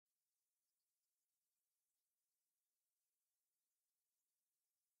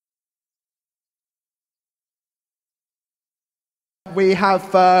We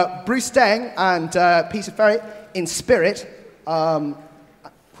have Bruce Deng and Peter Ferret in spirit,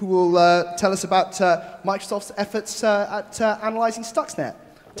 who will tell us about Microsoft's efforts at analyzing Stuxnet.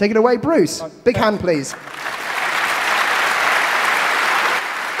 Take it away, Bruce. Big hand, please.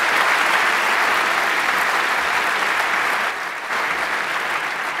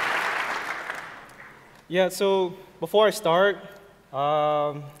 Yeah, so before I start,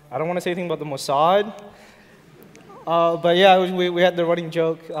 I don't want to say anything about the Mossad. But yeah, we had the running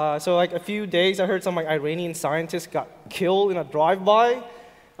joke. So like a few days, I heard some like Iranian scientist got killed in a drive-by.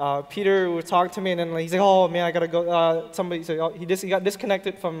 Peter was talking to me, and then he's like, "Oh man, I gotta go." Somebody said, "Oh, he got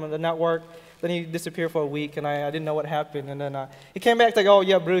disconnected from the network." Then he disappeared for a week, and I didn't know what happened. And then he came back like, "Oh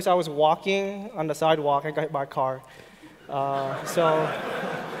yeah, Bruce, I was walking on the sidewalk. I got hit by a car." So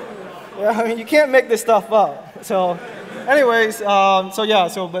yeah, I mean, you can't make this stuff up. So, anyways,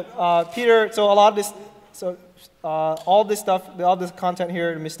 Peter, so a lot of this, so. All this stuff, all this content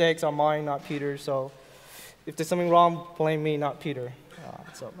here, the mistakes are mine, not Peter's. So if there's something wrong, blame me, not Peter.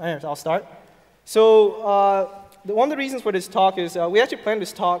 So anyways, I'll start. So one of the reasons for this talk is we actually planned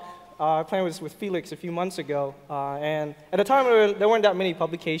this talk. I planned this with Felix a few months ago. And at the time, there weren't that many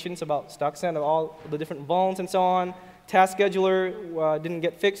publications about Stuxnet, of all the different vulns and so on. Task scheduler didn't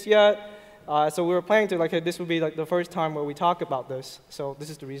get fixed yet. So we were planning to, like, this would be like the first time where we talk about this. So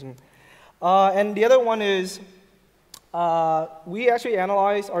this is the reason. And the other one is, our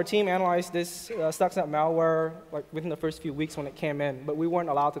team analyzed this Stuxnet malware like within the first few weeks when it came in, but we weren't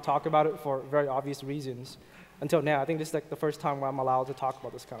allowed to talk about it for very obvious reasons until now. I think this is like the first time where I'm allowed to talk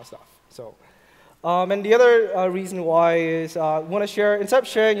about this kind of stuff. So, and the other reason why is I want to share, instead of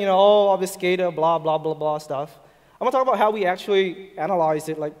sharing, all this SCADA, blah, blah, blah, blah stuff, I'm going to talk about how we actually analyzed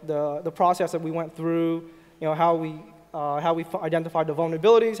it, like the process that we went through, how we identified the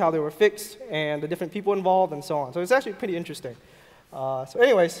vulnerabilities, how they were fixed, and the different people involved, and so on. So it's actually pretty interesting. So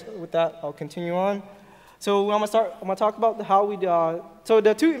anyways, with that, I'll continue on. So I'm gonna talk about how we, so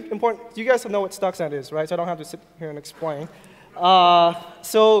the two important, you guys know what Stuxnet is, right? So I don't have to sit here and explain.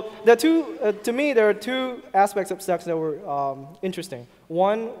 So to me, there are two aspects of Stuxnet that were interesting.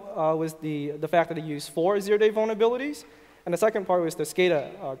 One was the fact that it used 4 zero-day vulnerabilities, and the second part was the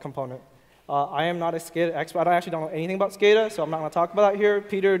SCADA component. I am not a SCADA expert. I actually don't know anything about SCADA, so I'm not going to talk about that here.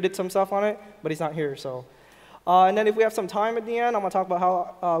 Peter did some stuff on it, but he's not here. So, and then if we have some time at the end, I'm going to talk about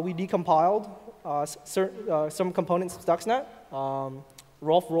how we decompiled some components of Stuxnet.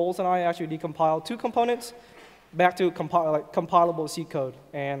 Rolf Rolls and I actually decompiled 2 components back to compilable C code,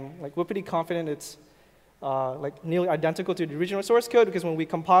 and we're pretty confident it's nearly identical to the original source code, because when we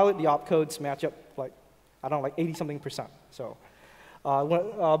compile it, the opcodes match up like 80-something%. So.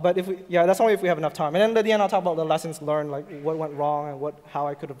 But that's only if we have enough time. And then at the end, I'll talk about the lessons learned, like what went wrong and how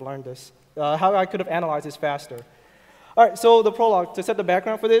I could have learned this, how I could have analyzed this faster. All right, so the prologue, to set the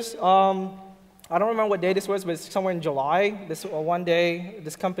background for this, I don't remember what day this was, but it's somewhere in July. One day,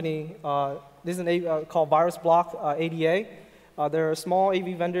 this company, this is an called VirusBlock ADA. They're a small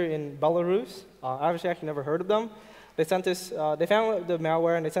AV vendor in Belarus. I've actually never heard of them. They sent us, they found the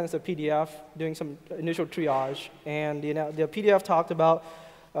malware, and they sent us a PDF doing some initial triage. And the PDF talked about,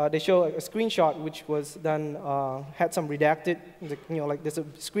 they show a screenshot which was then, had some redacted, there's a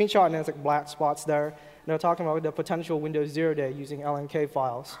screenshot and there's like black spots there. And they're talking about the potential Windows 0 day using LNK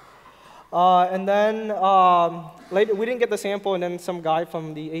files. And then later, we didn't get the sample, and then some guy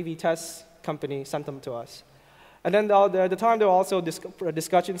from the AV test company sent them to us. And then at the time, there were also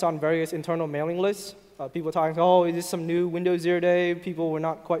discussions on various internal mailing lists. People talking, oh, is this some new Windows 0 day? People were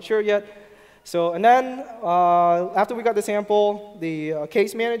not quite sure yet. So, and then after we got the sample, the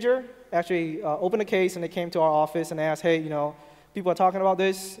case manager actually opened a case, and they came to our office and asked, hey, people are talking about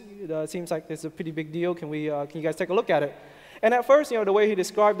this. It seems like it's a pretty big deal. Can you guys take a look at it? And at first, the way he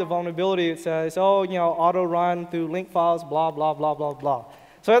described the vulnerability, it says, oh, auto run through link files, blah, blah, blah, blah, blah.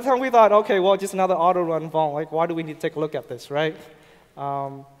 So at the time we thought, okay, well, just another auto run vuln. Like, why do we need to take a look at this, right?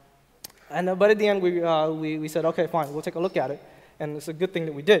 But at the end, we said, okay, fine, we'll take a look at it. And it's a good thing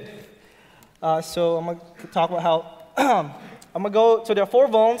that we did. So I'm going to talk about how, so there are 4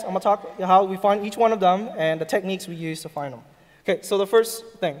 vulns. I'm going to talk how we find each one of them and the techniques we use to find them. Okay, so the first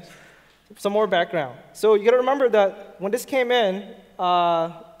thing, some more background. So you got to remember that when this came in,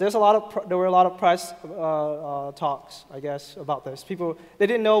 there were a lot of press talks, I guess, about this. People, they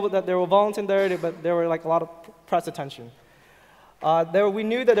didn't know that there were vulns in there, but there were like a lot of press attention. We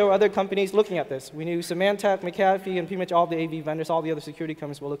knew that there were other companies looking at this. We knew Symantec, McAfee, and pretty much all the AV vendors, all the other security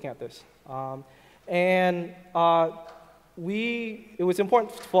companies were looking at this. It was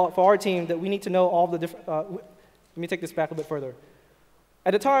important for our team that we need to know all the different, let me take this back a bit further.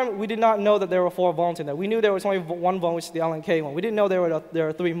 At the time, we did not know that there were 4 vulns in there. We knew there was only one vuln, which is the LNK one. We didn't know there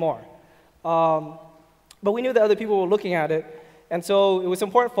were 3 more. But we knew that other people were looking at it, and so it was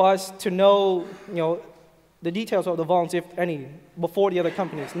important for us to know, the details of the vulns, if any, before the other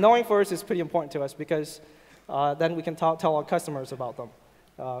companies. Knowing first is pretty important to us because then we can tell our customers about them.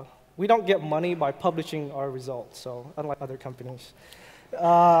 We don't get money by publishing our results, so unlike other companies.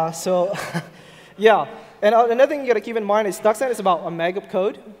 Yeah, and another thing you got to keep in mind is Stuxnet is about a meg of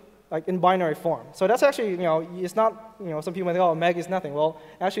code, like in binary form. So that's actually, it's not, some people may think, oh, a meg is nothing. Well,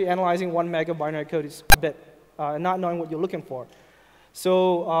 actually analyzing 1 meg of binary code is a bit, and not knowing what you're looking for.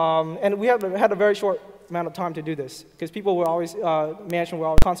 So, and we had a very short amount of time to do this, because people were always, management were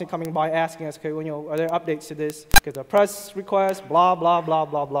always constantly coming by asking us, okay, well, are there updates to this? Because a press request, blah, blah, blah,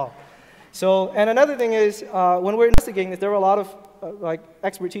 blah, blah. So, and another thing is, when we're investigating this, there were a lot of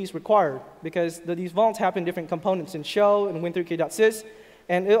expertise required, because these vulns have in different components in shell and win3k.sys.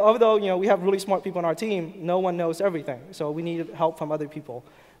 And although we have really smart people on our team, no one knows everything. So we need help from other people.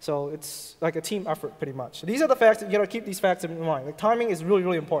 So it's like a team effort, pretty much. So these are the facts that you got to keep these facts in mind. Like timing is really,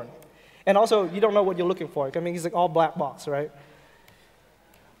 really important. And also, you don't know what you're looking for. I mean, it's like all black box, right?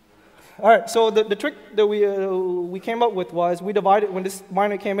 All right. So the trick that we came up with was we divided, when this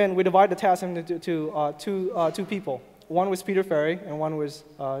miner came in, we divided the task into two people. One was Peter Ferry, and one was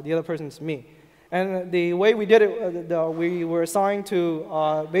the other person's me. And the way we did it, we were assigned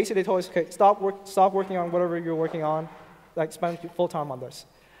to, basically they told us, okay, stop working on whatever you're working on, like spend full time on this.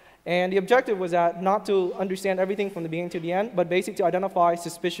 And the objective was that not to understand everything from the beginning to the end, but basically to identify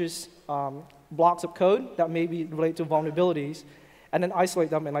suspicious blocks of code that may be related to vulnerabilities, and then isolate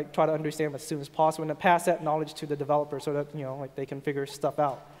them and like try to understand them as soon as possible, and then pass that knowledge to the developer so that like they can figure stuff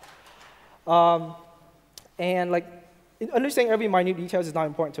out. And like, understanding every minute details is not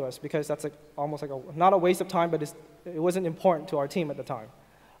important to us because that's like almost like not a waste of time, but it wasn't important to our team at the time.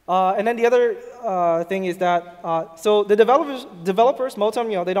 And then the other thing is that, so the developers, most of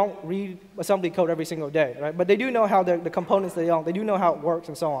them, they don't read assembly code every single day, right? But they do know how the components they do know how it works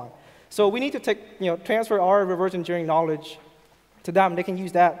and so on. So we need to transfer our reverse engineering knowledge to them. They can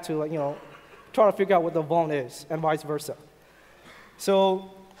use that to try to figure out what the vuln is and vice versa. So, all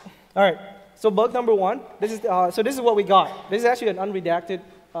right. So bug number 1, this is what we got. This is actually an unredacted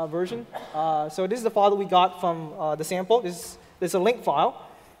version. So this is the file that we got from the sample. This is a link file.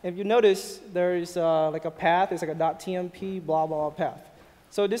 If you notice, there's like a path. It's like a .tmp blah blah path.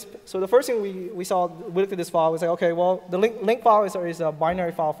 So the first thing we saw, we looked at this file. Was like, okay, well, the link file is a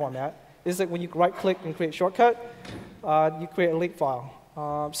binary file format. This is like when you right-click and create shortcut, you create a link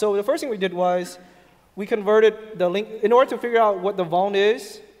file. So the first thing we did was we converted the link in order to figure out what the vuln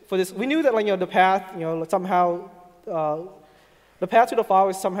is. For this, we knew that the path, somehow the path to the file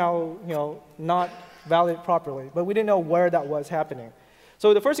is somehow not valid properly, but we didn't know where that was happening.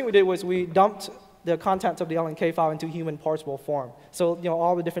 So the first thing we did was we dumped the contents of the LNK file into human parsable form. So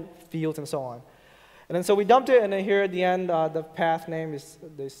all the different fields and so on. And then so we dumped it, and then here at the end, the path name is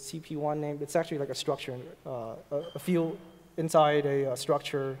the CP1 name. It's actually like a structure, a field inside a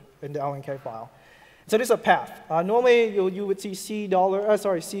structure in the LNK file. So this is a path. Normally you would see C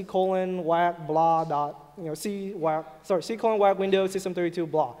colon whack blah dot C colon whack Windows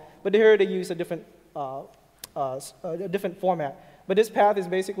System32 blah. But here they use a different format. But this path is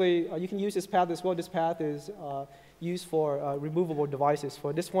basically you can use this path as well. This path is used for removable devices.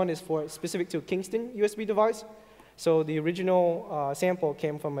 For this one is for specific to a Kingston USB device. So the original sample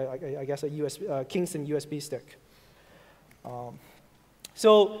came from I guess a Kingston USB stick.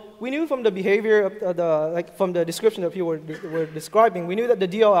 So we knew from the behavior of from the description that people were describing, we knew that the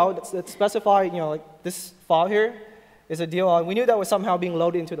DLL that specified, like this file here is a DLL. We knew that was somehow being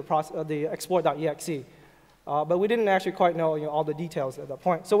loaded into the export.exe. But we didn't actually quite know all the details at that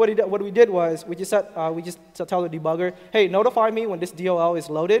point. So what we did was we just tell the debugger, hey, notify me when this DLL is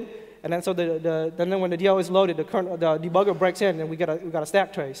loaded. And then so then when the DLL is loaded, the debugger breaks in, and we got a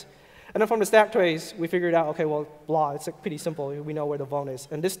stack trace. And then from the stack trace, we figured out, okay, well, blah, it's like pretty simple. We know where the vuln is.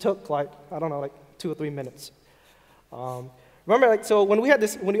 And this took like, I don't know, like 2 or 3 minutes. Remember, so when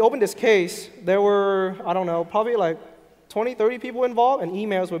we opened this case, there were, I don't know, probably like 20, 30 people involved, and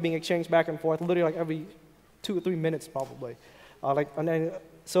emails were being exchanged back and forth, literally like every 2 or 3 minutes probably.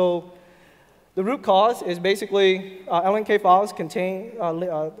 So the root cause is basically LNK files contain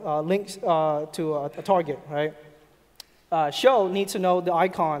links to a target, right? Shell needs to know the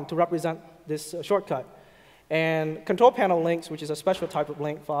icon to represent this shortcut. And control panel links, which is a special type of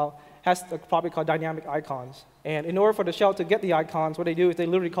link file, has a property called dynamic icons. And in order for the shell to get the icons, what they do is they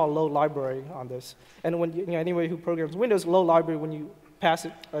literally call load library on this. And when anybody who programs Windows, load library, when you pass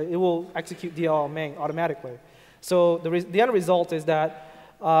it, it will execute DLL main automatically. So the end result is that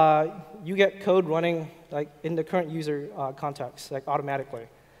you get code running like in the current user context, like automatically.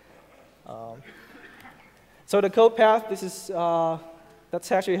 So the code path, this is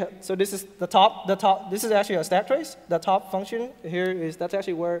that's actually so this is the top. This is actually a stack trace. The top function here is that's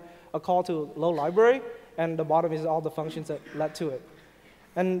actually where a call to load library, and the bottom is all the functions that led to it.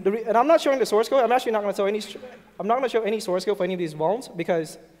 And I'm not showing the source code. I'm actually not going to show any. I'm not going to show any source code for any of these vulns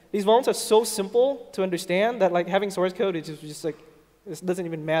because these vulns are so simple to understand that like having source code is just like it doesn't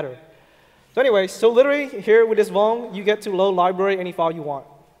even matter. So anyway, so literally here with this vuln, you get to load library any file you want.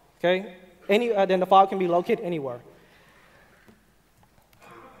 Okay, then the file can be located anywhere.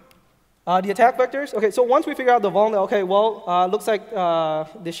 The attack vectors. Okay, so once we figure out the vuln, okay, well, looks like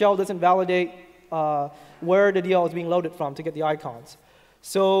the shell doesn't validate where the DL is being loaded from to get the icons.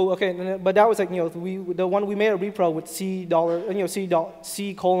 So okay, but that was like the one we made a repro with C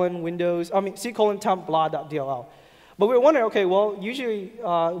colon Windows C colon temp blah.dll. But we were wondering, okay, well, usually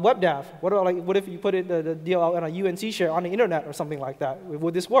WebDAV. What if you put it the DLL on a UNC share on the internet or something like that?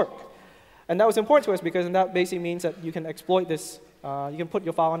 Would this work? And that was important to us because that basically means that you can exploit this. You can put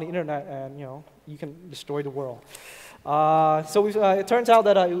your file on the internet and you can destroy the world. So it turns out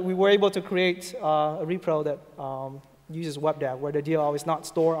that we were able to create a repro that uses WebDAV, where the DLL is not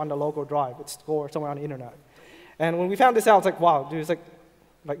stored on the local drive. It's stored somewhere on the internet. And when we found this out, it's like, wow, dude, it's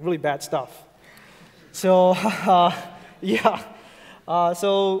like really bad stuff. So yeah.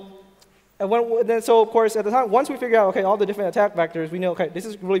 So of course, at the time, once we figure out, okay, all the different attack vectors, we know, okay, this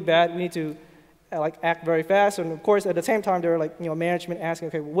is really bad. We need to act very fast. And of course, at the same time, there are management asking,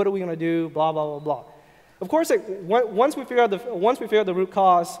 okay, what are we going to do? Blah blah blah blah. Of course, once we figure out the root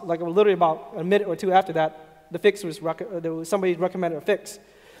cause, like literally about a minute or two after that, the fix was somebody recommended a fix.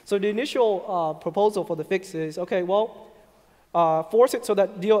 So the initial proposal for the fix is, okay, well, force it so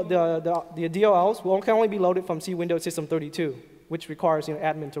that the DLLs can only be loaded from C Windows System 32, which requires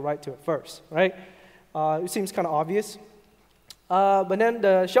admin to write to it first, right? It seems kind of obvious. But then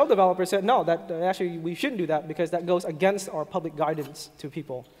the shell developer said, no, that actually we shouldn't do that because that goes against our public guidance to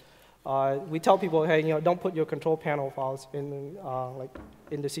people. We tell people, hey, don't put your control panel files in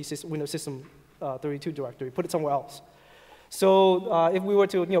in the Windows System 32 directory. Put it somewhere else. So if we were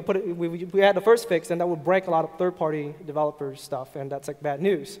to put it, we had the first fix, then that would break a lot of third-party developers stuff, and that's like bad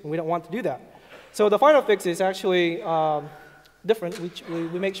news. And we don't want to do that. So the final fix is actually different.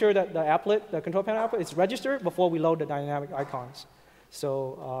 We make sure that the applet, the control panel applet, is registered before we load the dynamic icons.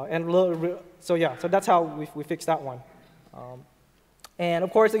 So so that's how we fix that one. And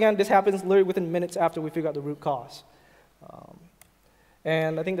of course, again, this happens literally within minutes after we figure out the root cause.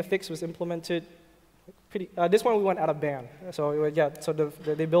 And I think the fix was implemented this one we went out of band. So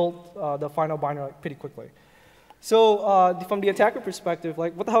they built the final binder pretty quickly. So from the attacker perspective,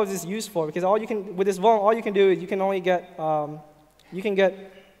 like what the hell is this used for? Because with this vuln, all you can do is you can only get code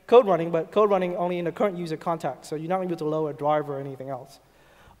running, but code running only in the current user context. So you're not able to load a driver or anything else.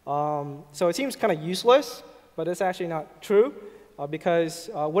 So it seems kind of useless, but it's actually not true. Because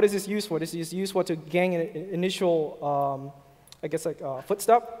what is this used for? This is used for to gain an initial,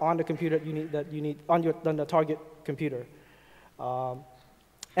 footstep on the computer that you need on the target computer.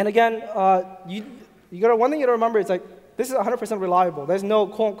 And again, one thing you gotta remember is like this is 100% reliable. There's no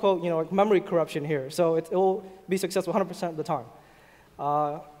quote unquote memory corruption here, so it will be successful 100% of the time.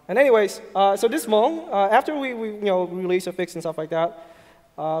 And anyways, so this vuln, after we released a fix and stuff like that.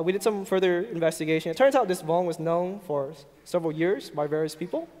 We did some further investigation. It turns out this vuln was known for several years by various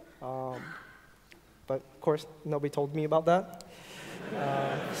people. But of course, nobody told me about that.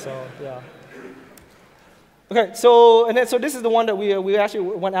 Yeah. Okay, so this is the one that we actually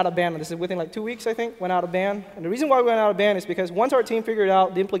went out of band. This is within like 2 weeks, I think, went out of band. And the reason why we went out of band is because once our team figured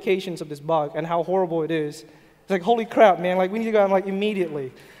out the implications of this bug and how horrible it is, it's like, holy crap, man, like we need to go out like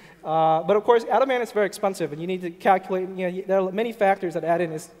immediately. But of course, out of band is very expensive, and you need to calculate. There are many factors that add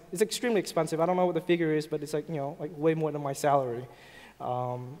in. It's extremely expensive. I don't know what the figure is, but it's like like way more than my salary.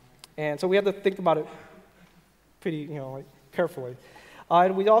 And so we have to think about it pretty carefully.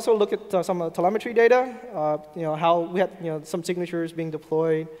 And we also look at some telemetry data. How we had some signatures being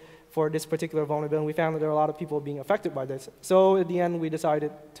deployed for this particular vulnerability. We found that there are a lot of people being affected by this. So at the end, we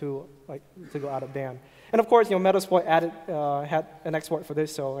decided to go out of band. And of course, Metasploit had an exploit for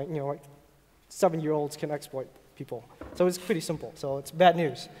this, so 7-year-olds can exploit people. So it's pretty simple. So it's bad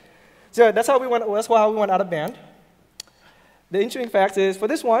news. So that's how we went out of band. The interesting fact is, for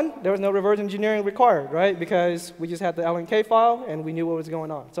this one, there was no reverse engineering required, right? Because we just had the LNK file, and we knew what was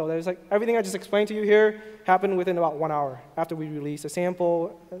going on. So there's everything I just explained to you here happened within about 1 hour after we released a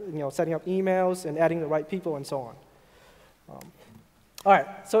sample, setting up emails and adding the right people and so on. All right,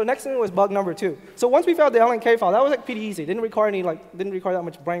 so the next thing was bug number 2. So once we found the LNK file, that was like pretty easy. It didn't require that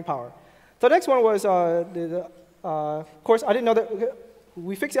much brain power. So the next one was, of course, I didn't know that,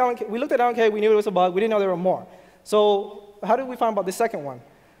 we fixed LNK, we looked at LNK, we knew it was a bug, we didn't know there were more. So how did we find about the second one?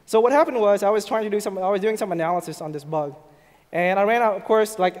 So what happened was I was doing some analysis on this bug. And I ran out, of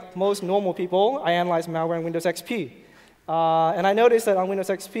course, like most normal people, I analyzed malware in Windows XP. And I noticed that on Windows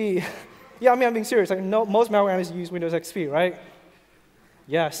XP, yeah, I mean, I'm being serious, like most malware analysts use Windows XP, right?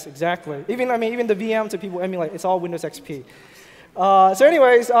 Yes, exactly. Even the VMs that people emulate, it's all Windows XP. So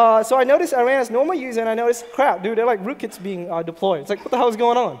anyways, so I noticed I ran as normal user, and I noticed, crap, dude, they're like rootkits being deployed. It's like, what the hell is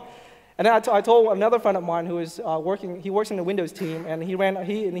going on? And then I told another friend of mine who is he works in the Windows team, and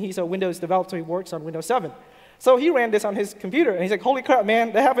he's a Windows developer, so he works on Windows 7. So he ran this on his computer, and he's like, holy crap,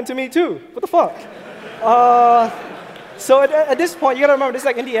 man, that happened to me too. What the fuck? So at this point, you gotta remember, this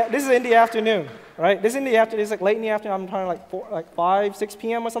is in the afternoon. Right? This is like late in the afternoon. I'm trying like 5, 6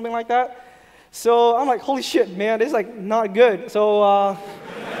 p.m. or something like that. So I'm like, holy shit, man, this is like not good. So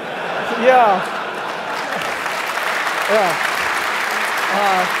yeah.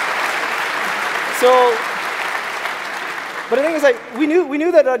 But the thing is, like, we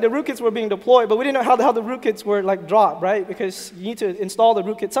knew that the rootkits were being deployed, but we didn't know how the rootkits were like dropped, right? Because you need to install the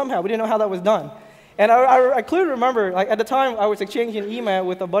rootkit somehow. We didn't know how that was done. And I clearly remember, like at the time, I was exchanging an email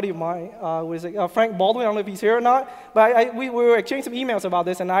with a buddy of mine, was Frank Baldwin. I don't know if he's here or not, but we were exchanging some emails about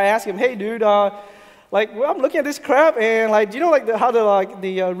this, and I asked him, hey, dude, like, well, I'm looking at this crap, and like, do you know like how the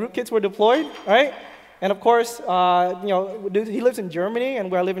rootkits were deployed, right? And of course, he lives in Germany, and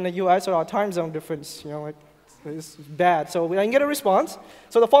where I live in the U.S., so our time zone difference, like, it's bad. So we didn't get a response.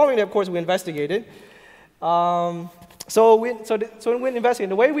 So the following day, of course, we investigated. So when we investigated,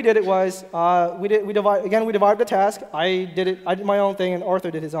 the way we did it was we divided the task. I did my own thing, and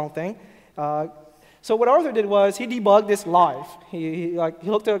Arthur did his own thing. So what Arthur did was he debugged this live. He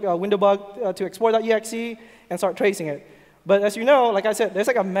looked at a window bug to export.exe and start tracing it. But as you know, like I said, there's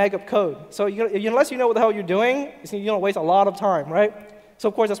like a meg of code. So unless you know what the hell you're doing, you don't waste a lot of time, right? So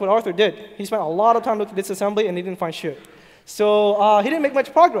of course that's what Arthur did. He spent a lot of time looking at this assembly, and he didn't find shit. So he didn't make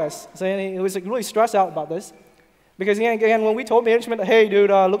much progress. So he was like, really stressed out about this. Because again, when we told management, hey,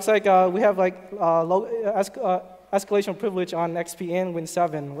 dude, looks like we have like escalation privilege on XP and Win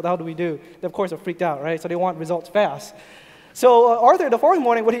 7. What the hell do we do? They, of course, are freaked out, right? So they want results fast. So Arthur, the following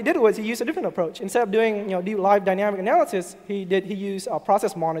morning, what he did was he used a different approach. Instead of doing live dynamic analysis, he used a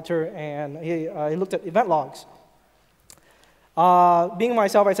process monitor, and he looked at event logs. Being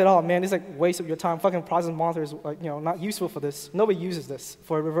myself, I said, oh man, this is like a waste of your time. Fucking process monitor is like, not useful for this. Nobody uses this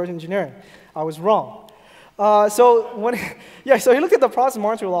for reverse engineering. I was wrong. So he looked at the process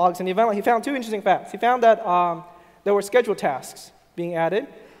monitor logs, and he found two interesting facts. He found that there were scheduled tasks being added,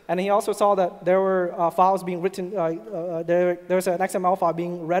 and he also saw that there were files being written. There was an XML file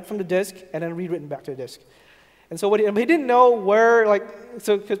being read from the disk and then rewritten back to the disk. And so he didn't know where,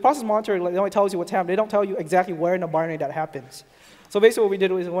 because process monitor only tells you what's happening. They don't tell you exactly where in the binary that happens. So basically what we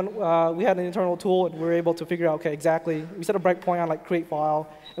did was we had an internal tool, and we were able to figure out, okay, exactly, we set a breakpoint on like create file,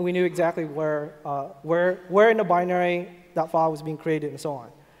 and we knew exactly where in the binary that file was being created and so on.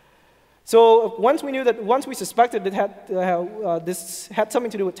 So once we suspected that this had something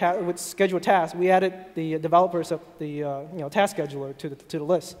to do with scheduled tasks, we added the developers of the task scheduler to the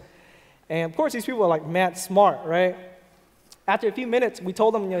list. And of course, these people are like mad smart, right? After a few minutes, we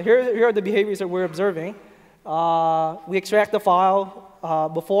told them, here are the behaviors that we're observing. We extract the file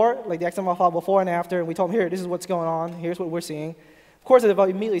before, like the XML file before and after, and we told them, here, this is what's going on, here's what we're seeing. Of course, the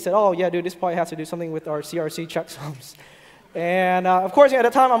developer immediately said, oh yeah, dude, this probably has to do something with our CRC checksums. And of course, at the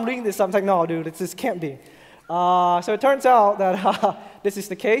time I'm reading this, I'm like, no, dude, this can't be. So it turns out that this is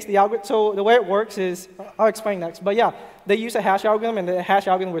the case. So the way it works is, I'll explain next, but yeah, they use a hash algorithm, and the hash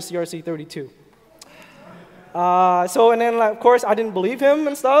algorithm was CRC32. And then, of course, I didn't believe him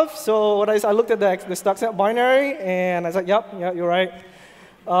and stuff, so I looked at the Stuxnet binary, and I was like, yep, you're right.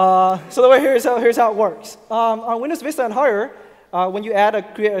 So the way here's how it works. On Windows Vista and higher, when you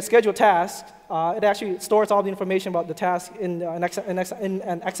create a scheduled task, it actually stores all the information about the task in an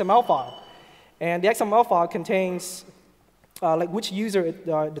XML file. And the XML file contains which user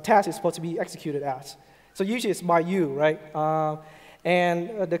the task is supposed to be executed as. So usually it's by you, right?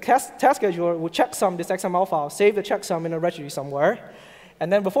 And the task scheduler will checksum this XML file, save the checksum in a registry somewhere.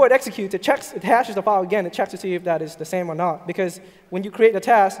 And then before it executes, it hashes the file again. It checks to see if that is the same or not. Because when you create the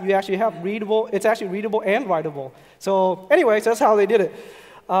task, you actually have it's actually readable and writable. So anyways, that's how they did it.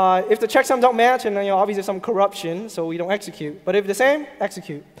 If the checksums don't match, and obviously there's some corruption, so we don't execute. But if the same,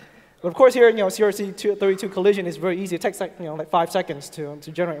 execute. But of course here, CRC32 collision is very easy. It takes like 5 seconds to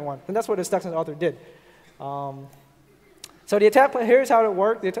generate one. And that's what the Stuxnet author did. So the attack plan, here's how it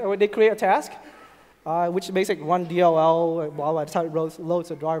worked. They create a task, which basically run DLL while that's how it loads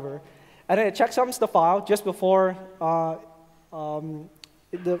the driver. And then it checksums the file just before the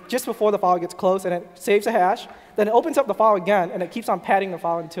file gets closed, and it saves a hash. Then it opens up the file again, and it keeps on padding the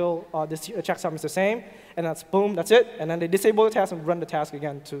file until this checksum is the same. And that's boom, that's it. And then they disable the task and run the task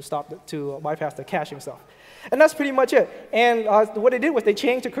again to bypass the caching stuff. And that's pretty much it. And what they did was they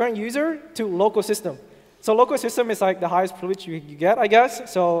changed the current user to local system. So local system is like the highest privilege you get, I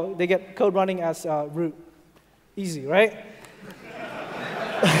guess. So they get code running as root. Easy, right?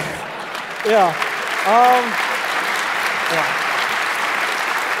 Yeah. Yeah.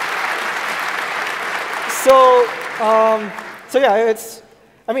 So yeah,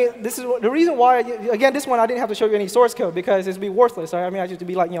 I mean, this is the reason why, again, this one I didn't have to show you any source code because it'd be worthless, right? I mean, I just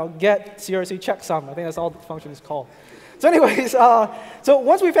be like, get crc checksum. I think that's all the function is called. So anyways, so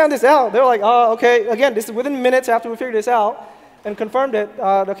once we found this out, they're like, okay, again, this is within minutes after we figured this out and confirmed it.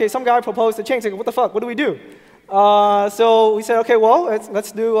 Okay, some guy proposed a change. Like, what the fuck? What do we do? So we said, okay, well,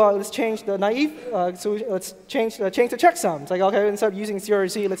 let's change the naive. So let's change the checksum. It's like, okay, instead of using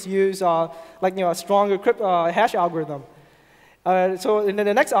crc, let's use a stronger hash algorithm. So and then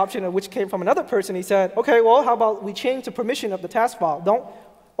the next option, which came from another person, he said, okay, well, how about we change the permission of the task file? Don't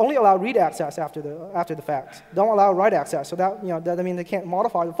only allow read access after the fact. Don't allow write access. So that that means they can't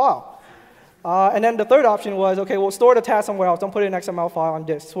modify the file. And then the third option was, okay, we'll store the task somewhere else. Don't put it in an XML file on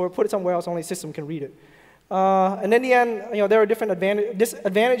disk. So we'll put it somewhere else. Only system can read it. And in the end, there are different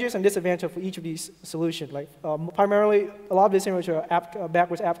advantages and disadvantages for each of these solutions. Like primarily, a lot of these things are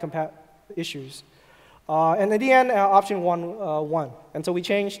backwards app compat issues. And in the end, option won. And so we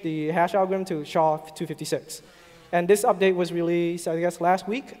changed the hash algorithm to SHA-256. And this update was released, I guess, last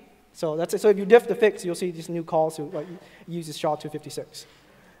week. So that's it. So if you diff the fix, you'll see these new calls to use this SHA-256.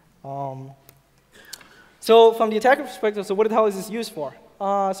 So from the attacker perspective, so what the hell is this used for?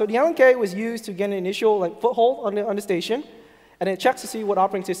 So the LNK was used to get an initial foothold on the station, and it checks to see what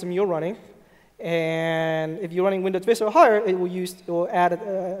operating system you're running. And if you're running Windows Vista or higher, it will add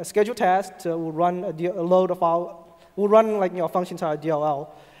a scheduled task to run load a file, will run a function inside DLL,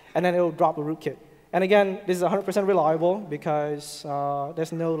 and then it will drop a rootkit. And again, this is 100% reliable because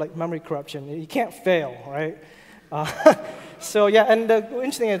there's no memory corruption. You can't fail, right? So yeah, and the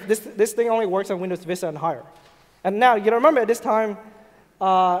interesting is this thing only works on Windows Vista and higher. And now you gotta remember at this time,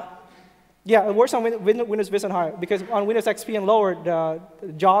 yeah, it works on Windows Vista and higher because on Windows XP and lower, the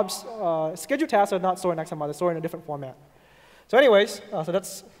jobs scheduled tasks are not stored in XML; they're stored in a different format. So anyways, so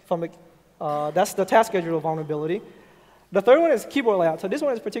that's that's the task scheduler vulnerability. The third one is keyboard layout. So this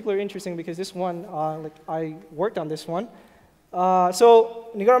one is particularly interesting because this one, I worked on this one. So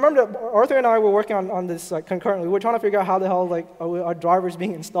you gotta remember that Arthur and I were working on this concurrently. We were trying to figure out how the hell our drivers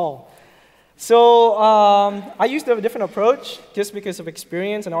being installed. So I used a different approach just because of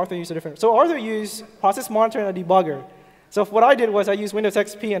experience, and Arthur used a different. So Arthur used process monitor and a debugger. So what I did was I used Windows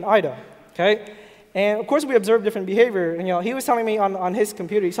XP and IDA. Okay. And of course, we observed different behavior. And he was telling me on his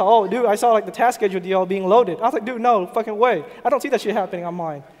computer, he saw, oh, dude, I saw the task schedule DL being loaded. I was like, dude, no fucking way. I don't see that shit happening on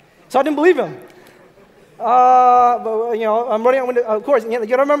mine. So I didn't believe him. But I'm running on Windows. Of course, you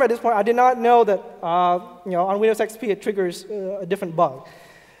gotta remember at this point, I did not know that on Windows XP it triggers a different bug.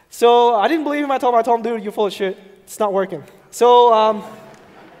 So I didn't believe him. I told him, dude, you're full of shit. It's not working. So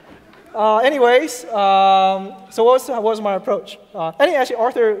anyways, so what was my approach? Actually,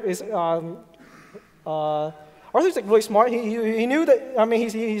 Arthur is. Arthur's really smart. He knew that, I mean,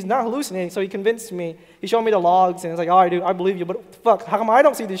 he's not hallucinating, so he convinced me. He showed me the logs, and it's like, all right, dude, I believe you, but fuck, how come I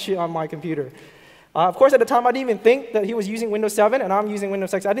don't see this shit on my computer? Of course, at the time, I didn't even think that he was using Windows 7, and I'm using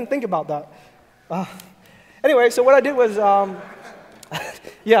Windows 6. I didn't think about that. Anyway, so what I did was,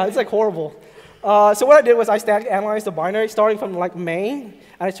 yeah, it's horrible. So what I did was I statically analyzed the binary starting from main,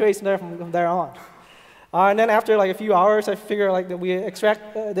 and I traced there from there on. And then after a few hours, I figured that we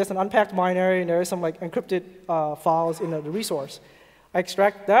extract, there's an unpacked binary, and there is some encrypted files in the resource. I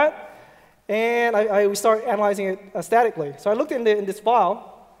extract that, and we start analyzing it statically. So I looked in this file,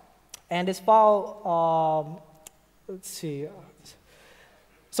 and this file, let's see.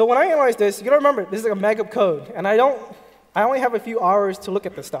 So when I analyze this, you gotta remember, this is a meg of code, and I only have a few hours to look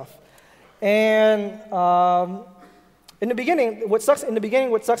at this stuff. And in the beginning, what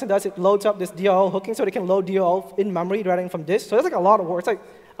Stuxnet does, it loads up this DLL hooking so they can load DLL in memory rather than from disk. So that's a lot of work. It's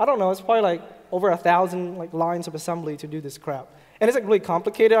I don't know, it's probably over 1,000 lines of assembly to do this crap. And it's really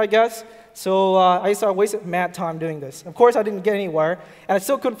complicated, I guess. So I wasted mad time doing this. Of course, I didn't get anywhere, and I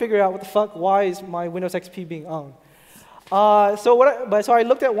still couldn't figure out what the fuck, why is my Windows XP being owned? So I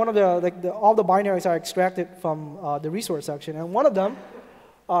looked at one of all the binaries I extracted from the resource section, and one of them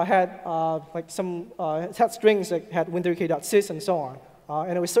had strings that had win3k.sys and so on.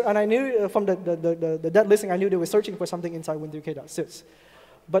 And I knew from the dead listing, I knew they were searching for something inside win3k.sys.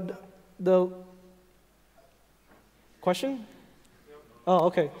 But the question? Oh,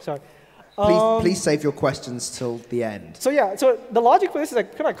 okay, sorry. Please save your questions till the end. So yeah, so the logic for this is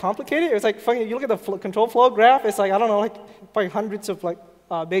like kind of complicated. It's like fucking, you look at the control flow graph, it's like, I don't know, like probably hundreds of like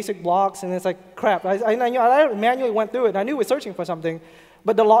basic blocks, and it's like crap. I manually went through it, and I knew it was searching for something,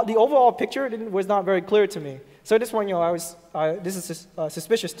 but the overall picture was not very clear to me. So at this point, this is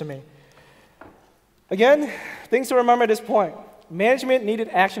suspicious to me. Again, things to remember at this point. Management needed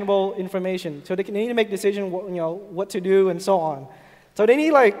actionable information, so they need to make decisions, what to do and so on. So they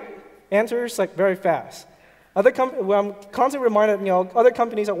need like answers like very fast. I'm constantly reminded, other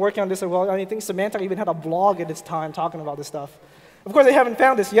companies are working on this as well. I think Symantec even had a blog at this time talking about this stuff. Of course, they haven't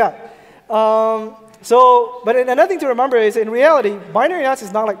found this yet. But another thing to remember is, in reality, binary nets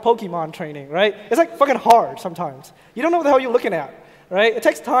is not like Pokemon training, right? It's like fucking hard sometimes. You don't know what the hell you're looking at, right? It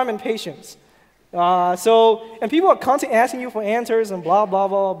takes time and patience. And people are constantly asking you for answers and blah, blah,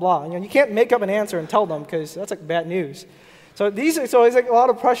 blah, blah. You can't make up an answer and tell them, because that's like bad news. So it's like a lot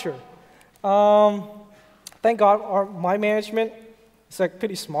of pressure. Thank God my management is like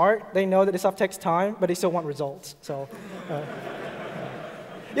pretty smart. They know that this stuff takes time, but they still want results. So,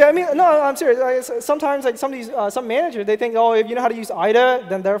 yeah, I mean, no, I'm serious. Sometimes, like some managers, they think, oh, if you know how to use IDA,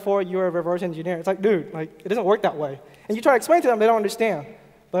 then therefore you're a reverse engineer. It's like, dude, like it doesn't work that way. And you try to explain to them, they don't understand.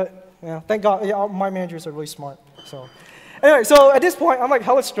 But yeah, thank God, my managers are really smart. So, anyway, so at this point, I'm like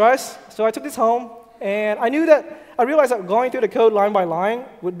hella stressed. So I took this home, and I realized that going through the code line by line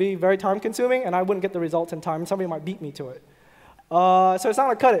would be very time consuming, and I wouldn't get the results in time, and somebody might beat me to it. So it's not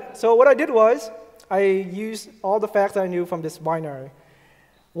gonna cut it. So what I did was, I used all the facts that I knew from this binary.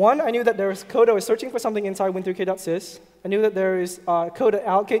 One, I knew that there was code that was searching for something inside win3k.sys. I knew that there is code that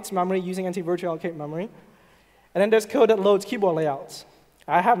allocates memory using anti-virtual allocate memory. And then there's code that loads keyboard layouts.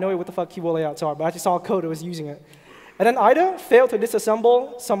 I have no idea what the fuck keyboard layouts are, but I just saw code that was using it. And then IDA failed to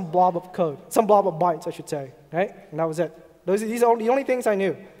disassemble some blob of code, some blob of bytes, I should say, right? And that was it. These are the only things I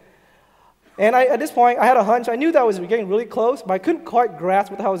knew. And at this point, I had a hunch. I knew that I was getting really close, but I couldn't quite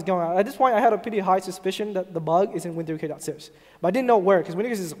grasp what the hell was going on. At this point, I had a pretty high suspicion that the bug is in win3k.sys. But I didn't know where, because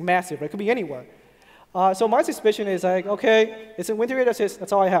Win3k is massive, right? It could be anywhere. So my suspicion is like, okay, it's in win3k.sys,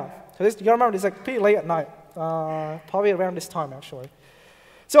 that's all I have. So you gotta remember, it's like pretty late at night, probably around this time, actually.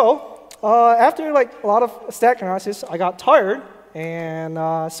 So after like a lot of stack analysis, I got tired, and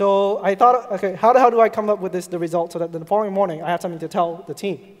so I thought, okay, how the hell do I come up with the result so that the following morning I have something to tell the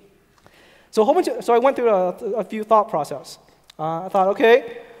team? So I went through a few thought process. I thought,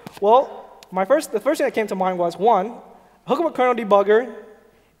 okay, well, the first thing that came to mind was, one, hook up a kernel debugger,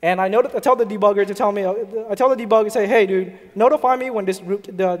 and I tell the debugger to tell me, I tell the debugger, say, hey, dude, notify me when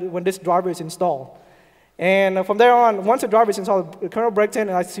this driver is installed. And from there on, once the driver is installed, the kernel breaks in,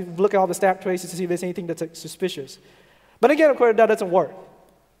 and I look at all the stack traces to see if there's anything that's like, suspicious. But again, of course, that doesn't work.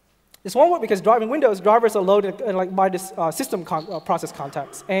 This won't work because in Windows, drivers are loaded like by this system process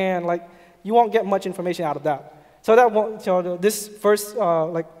context, and like you won't get much information out of that. So that won't. So this first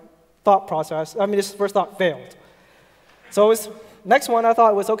this first thought failed. So next one I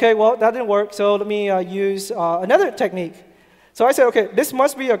thought was, okay, well, that didn't work, so let me use another technique. So I said, okay, this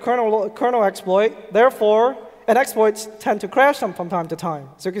must be a kernel exploit, therefore, and exploits tend to crash from time to time.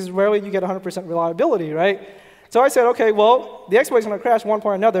 So because rarely you get 100% reliability, right? So I said, okay, well, the exploit is going to crash one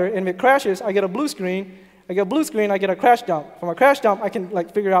point or another, and if it crashes, I get a blue screen. I get a blue screen, I get a crash dump. From a crash dump, I can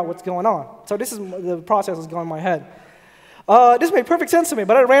like figure out what's going on. So this is the process that's going in my head. This made perfect sense to me,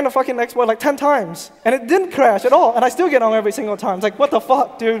 but I ran the fucking exploit like 10 times, and it didn't crash at all, and I still get on every single time. It's like, what the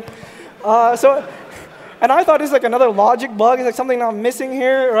fuck, dude? And I thought this is like another logic bug. It's like something I'm missing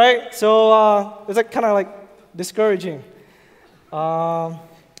here, right? So it's like kind of like discouraging.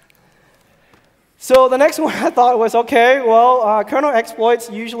 So the next one I thought was, okay, well, kernel exploits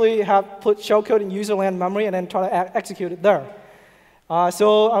usually put shellcode in userland memory and then try to execute it there. Why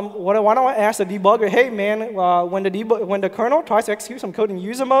don't I ask the debugger, hey man, when the kernel tries to execute some code in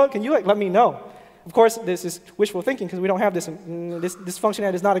user mode, can you like let me know? Of course, this is wishful thinking because we don't have this. This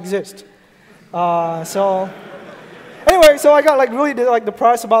functionality does not exist. Anyway, so I got like really like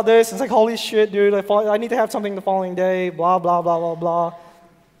depressed about this. It's like, holy shit, dude! I need to have something the following day. Blah blah blah blah blah.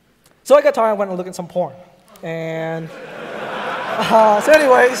 So I got tired. I went and looked at some porn. And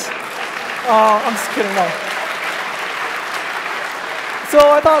anyways, I'm just kidding. No. So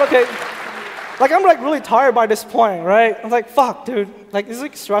I thought, okay, like I'm like really tired by this point, right? I'm like, fuck, dude. Like this is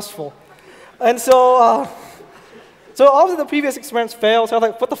like stressful. And so obviously the previous experiments failed. So I was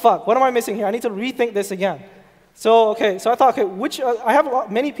like, what the fuck? What am I missing here? I need to rethink this again. So okay, so I thought, okay, I have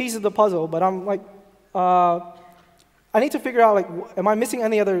many pieces of the puzzle, but I'm like, I need to figure out like, am I missing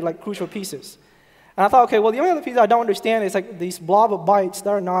any other like crucial pieces? And I thought, okay, well, the only other piece I don't understand is like these blob of bytes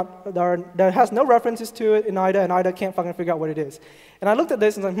that has no references to it in IDA, and IDA can't fucking figure out what it is. And I looked at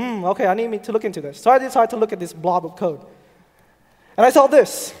this and was like, okay, I need to look into this. So I decided to look at this blob of code. And I saw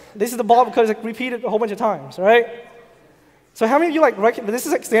this. This is the blob of code. It's like repeated a whole bunch of times, right? So how many of you like, this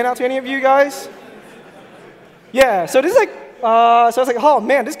is like stand out to any of you guys? Yeah, so this is like, so I was like, oh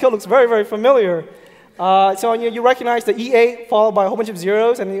man, this code looks very, very familiar. So you recognize the E8 followed by a whole bunch of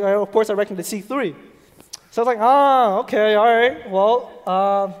zeros, and of course I recognize the C3. So I was like, okay, all right,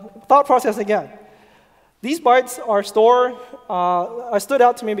 well, thought process again. These bytes are stored, stood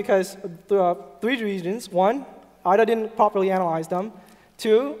out to me because three reasons. One, IDA didn't properly analyze them.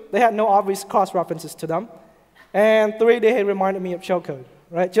 Two, they had no obvious cross-references to them. And three, they had reminded me of shellcode,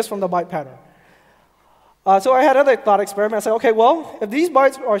 right, just from the byte pattern. So I had another thought experiment. I said, okay, well, if these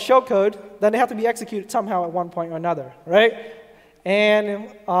bytes are shellcode, then they have to be executed somehow at one point or another, right?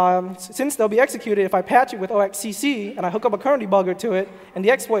 And since they'll be executed, if I patch it with OXCC and I hook up a kernel debugger to it, and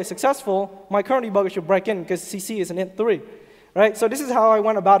the exploit is successful, my kernel debugger should break in because CC is an int3, right? So this is how I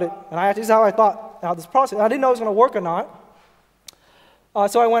went about it, and this is how I thought out this process. I didn't know it was going to work or not.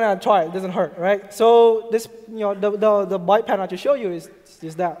 So I went out and tried. It doesn't hurt, right? So this, the byte pattern I just showed you is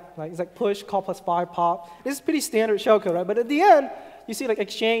that. Like, it's like push, call plus 5, pop. This is pretty standard shellcode, right? But at the end, you see like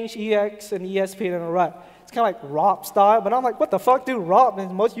exchange, EX, and ESP in a ret. It's kind of like ROP style, but I'm like, what the fuck, dude, ROP?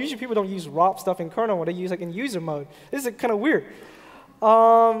 And usually people don't use ROP stuff in kernel, what they use like in user mode. This is kind of weird.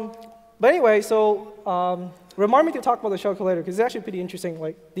 But anyway, so remind me to talk about the shellcode later, because it's actually pretty interesting.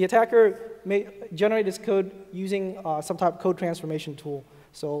 Like, the attacker may generate this code using some type of code transformation tool.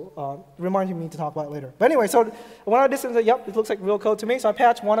 So remind me to talk about it later. But anyway, so when I did this, yep, it looks like real code to me. So I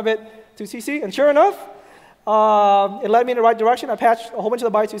patched one of it to CC, and sure enough, it led me in the right direction. I patched a whole bunch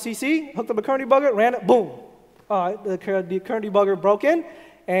of the bytes to CC, hooked up a kernel debugger, ran it, boom. The kernel debugger broke in,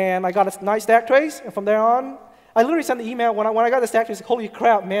 and I got a nice stack trace. And from there on, I literally sent the email when I got the stack trace. Holy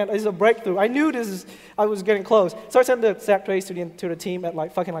crap, man, this is a breakthrough. I knew I was getting close. So I sent the stack trace to the team at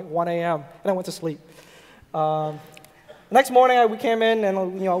like fucking like 1 a.m. and I went to sleep. Next morning, we came in,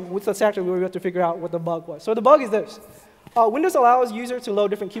 and with the stack trace, we were able to figure out what the bug was. So the bug is this. Windows allows users to load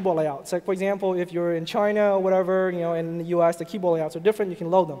different keyboard layouts. Like, for example, if you're in China or whatever, in the US, the keyboard layouts are different. You can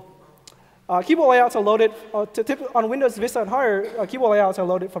load them. Keyboard layouts are loaded, on Windows Vista and higher, keyboard layouts are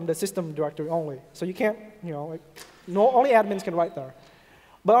loaded from the system directory only. So you can't, only admins can write there.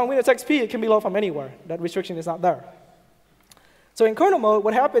 But on Windows XP, it can be loaded from anywhere. That restriction is not there. So in kernel mode,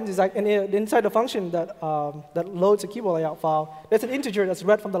 what happens is like inside the function that loads a keyboard layout file, there's an integer that's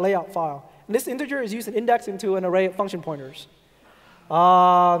read from the layout file. And this integer is used to index into an array of function pointers.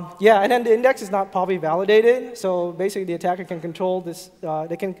 And then the index is not properly validated, so basically the attacker can control this.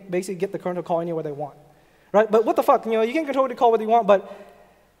 They can basically get the kernel to call anywhere they want, right? But what the fuck, you can control the call what you want, but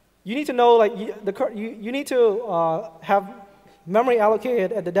you need to know, like, you need to have memory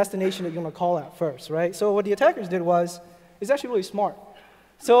allocated at the destination that you're going to call at first, right? So what the attackers did was, it's actually really smart.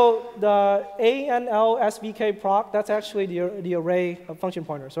 So the ANL proc, that's actually the array of function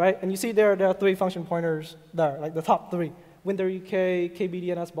pointers, right? And you see there are 3 function pointers there, like the top 3. Win30UK,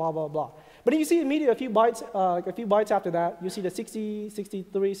 KBDNS, blah, blah, blah. But then you see immediately a few bytes after that, you see the 60,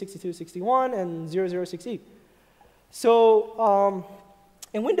 63, 62, 61, and 006E. So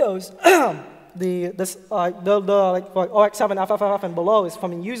in Windows, the OX7, FFFF, and below is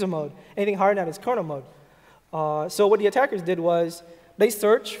from in user mode. Anything higher than that is kernel mode. So what the attackers did was they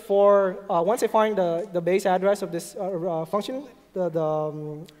search for, once they find the base address of this function,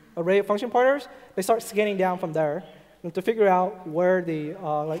 the array of function pointers, they start scanning down from there and to figure out where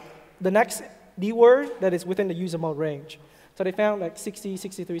the next D word that is within the user mode range. So they found like 60,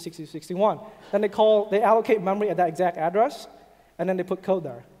 63, 60, 61. Then they allocate memory at that exact address, and then they put code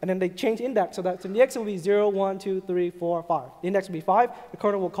there. And then they change index so that the index will be 0, 1, 2, 3, 4, 5. The index will be 5. The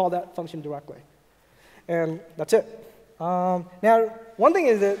kernel will call that function directly. And that's it. Now, one thing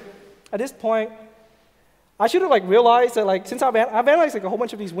is that at this point, I should have realized that since I've analyzed a whole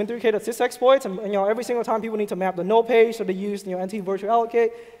bunch of these Win3k.sys exploits, and every single time people need to map the null page, so they use NT-virtual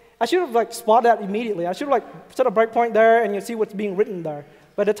allocate, I should have spotted that immediately. I should have set a breakpoint there and you see what's being written there.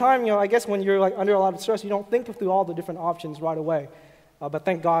 But at the time, I guess when you're under a lot of stress, you don't think through all the different options right away. But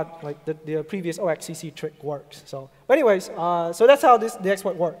thank God, the previous OXCC trick works. So, but anyways, so that's how the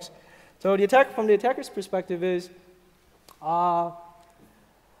exploit works. So from the attacker's perspective is, the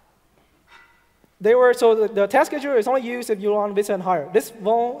task scheduler is only used if you're on Vista and higher. This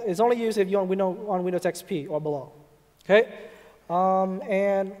vuln is only used if you're on Windows XP or below. Okay,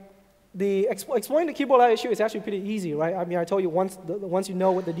 and exploiting the keyboard layout issue is actually pretty easy, right? I mean, I told you once you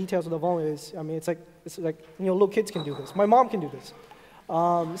know what the details of the phone is, I mean, it's like little kids can do this. My mom can do this.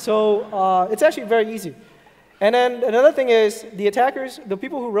 It's actually very easy. And then another thing is the attackers, the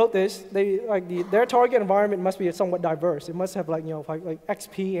people who wrote this, their target environment must be somewhat diverse. It must have like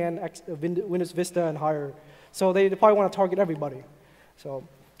XP and Windows Vista and higher. So they probably want to target everybody. So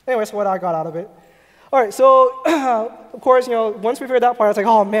anyway, that's what I got out of it. All right, so of course, once we figured that part, I was like,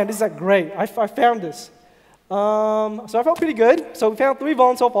 oh man, this is like great. I found this. So I felt pretty good. So we found 3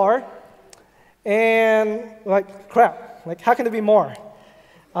 vulns so far. And like, crap, like how can there be more?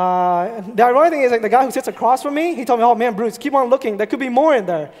 The ironic thing is, like, the guy who sits across from me, he told me, oh man, Bruce, keep on looking. There could be more in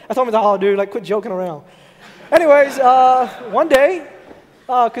there. I told him, oh dude, like, quit joking around. Anyways, one day,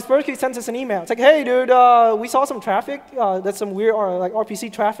 Kaspersky sends us an email. It's like, hey dude, we saw some traffic. That's some weird like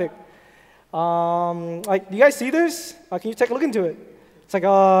RPC traffic. Like, do you guys see this? Can you take a look into it? It's like,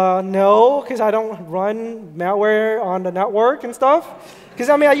 no, because I don't run malware on the network and stuff. Because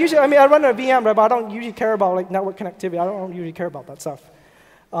I run a VM, right, but I don't usually care about like network connectivity. I don't usually care about that stuff.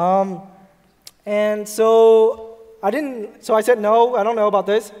 And so I said, no, I don't know about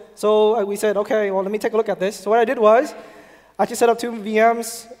this. So we said, okay, well, let me take a look at this. So what I did was, I just set up 2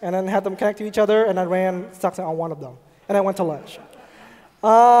 VMs and then had them connect to each other, and I ran Stuxnet on one of them. And I went to lunch.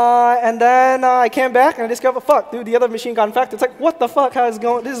 And then I came back and I discovered, fuck, dude, the other machine got infected. It's like, what the fuck, how is it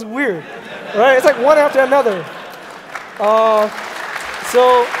going? This is weird, right? It's like one after another.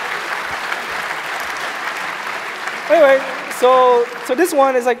 Anyway, so this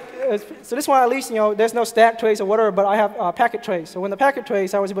one is like, this one at least, there's no stack trace or whatever, but I have packet trace. So when the packet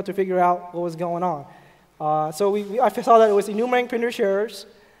trace, I was able to figure out what was going on. I saw that it was enumerating printer shares,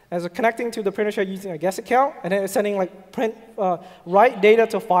 as connecting to the printer share using a guest account, and then it's sending like write data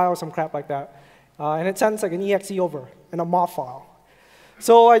to file or some crap like that. And it sends like an exe over in a MOV file.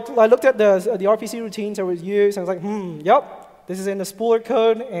 So I looked at the RPC routines that was used, and I was like, yep, this is in the spooler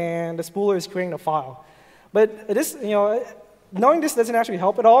code, and the spooler is creating a file. But this, knowing this doesn't actually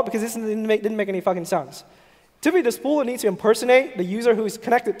help at all, because this didn't make any fucking sense. Typically, the spooler needs to impersonate the user who is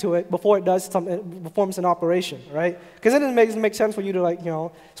connected to it before it performs an operation, right? Because then it doesn't make sense for you to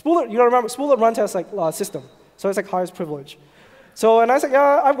spooler. You remember, spooler runs as like system, so it's like highest privilege. So, and I was like,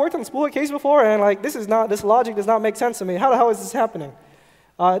 yeah, I've worked on spooler case before, and like this logic does not make sense to me. How the hell is this happening?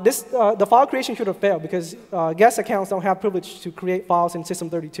 The file creation should have failed because guest accounts don't have privilege to create files in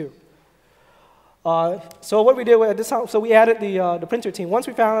System32. So what we did at this time, so we added the printer team. Once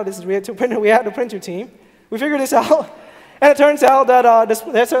we found out this is related to a printer, we added the printer team. We figured this out, and it turns out that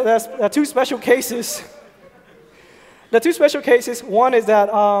there's 2 special cases. The 2 special cases. One is that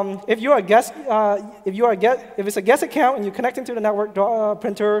if it's a guest account and you connect into the network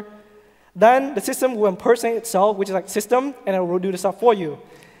printer, then the system will impersonate itself, which is like system, and it will do the stuff for you.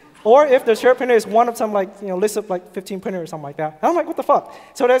 Or if the shared printer is one of some list of like 15 printers or something like that. And I'm like, what the fuck?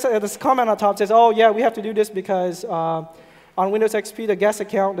 So there's this comment on top that says, oh yeah, we have to do this because on Windows XP, the guest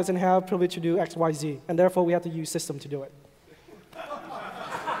account doesn't have privilege to do X, Y, Z, and therefore we have to use system to do it.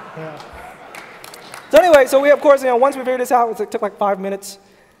 Yeah. So anyway, so we of course, once we figured this out, it took like 5 minutes.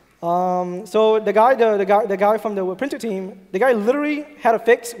 So the guy from the printer team, the guy literally had a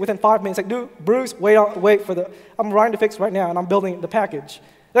fix within 5 minutes. Like, dude, Bruce, wait for I'm writing the fix right now, and I'm building the package.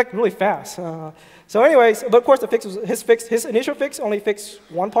 Like really fast. So anyways, but of course the fix was his initial fix only fixed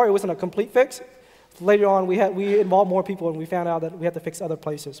one part. It wasn't a complete fix. Later on, we involved more people, and we found out that we had to fix other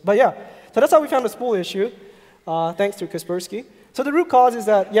places. But yeah, so that's how we found the spool issue, thanks to Kaspersky. So the root cause is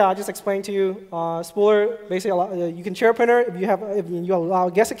that, yeah, I just explained to you, spooler basically you can share a printer if you allow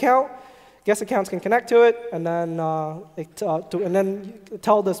a guest account. Guest accounts can connect to it, and then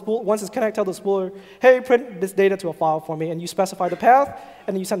tell the spool, once it's connected, tell the spooler, hey, print this data to a file for me, and you specify the path,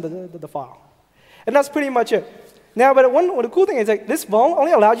 and then you send the file. And that's pretty much it. Now, but the cool thing is that this vuln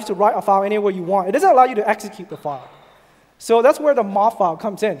only allows you to write a file anywhere you want. It doesn't allow you to execute the file. So that's where the MOV file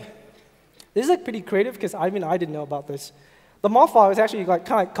comes in. This is like pretty creative because I didn't know about this. The MOV file is actually like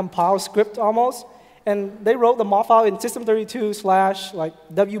kind of like compiled script almost, and they wrote the MOV file in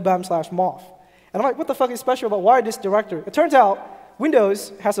system32/wbem/MOV. And I'm like, what the fuck is special about why this directory? It turns out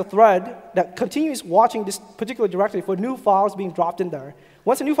Windows has a thread that continues watching this particular directory for new files being dropped in there.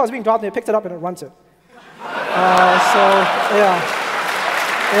 Once a new file is being dropped in, it picks it up and it runs it. Now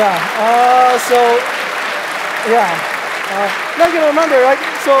you gotta remember, right?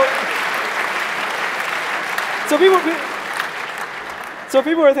 So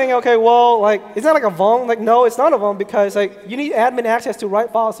people were thinking, okay, well, like, is that like a vuln? Like, no, it's not a vuln because like you need admin access to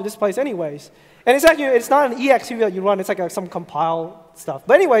write files to this place anyways. And it's not an exe that you run. It's like some compile stuff.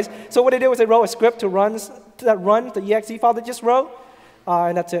 But anyways, so what they did was they wrote a script that runs the exe file they just wrote.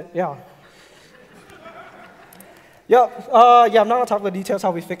 And that's it, yeah. Yeah, I'm not gonna talk about the details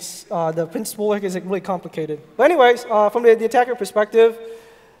how we fix the principle is like really complicated. But anyways, from the attacker perspective,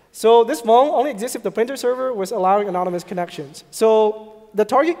 so this vuln only exists if the printer server was allowing anonymous connections. So the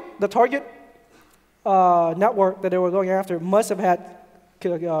target network that they were going after must have had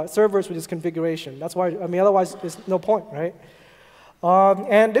servers with this configuration. That's why, I mean, otherwise there's no point, right?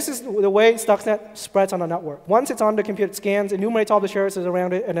 And this is the way Stuxnet spreads on the network. Once it's on the computer, it scans, enumerates all the shares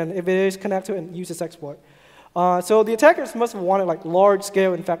around it, and then if it is connected, it uses exploit. So the attackers must have wanted like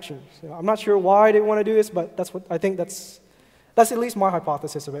large-scale infections. You know, I'm not sure why they want to do this, but that's what I think. That's at least my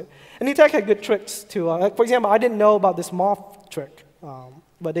hypothesis of it. And the attack had good tricks too. Like for example, I didn't know about this moth trick,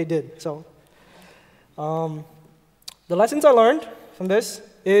 but they did. So the lessons I learned from this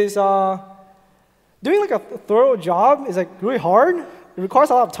is doing like a thorough job is like really hard. It requires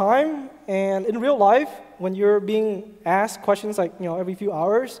a lot of time, and in real life, when you're being asked questions like every few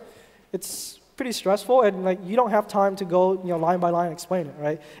hours, it's pretty stressful, and like you don't have time to go line by line and explain it,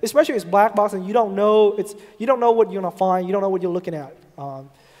 right? Especially if it's black box and you don't know what you're gonna find, you don't know what you're looking at.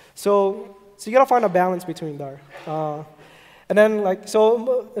 So you gotta find a balance between there. And then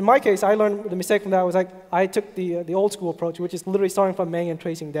so in my case, I learned the mistake from that was like I took the old school approach, which is literally starting from main and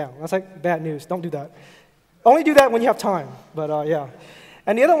tracing down. That's like bad news. Don't do that. Only do that when you have time. But yeah.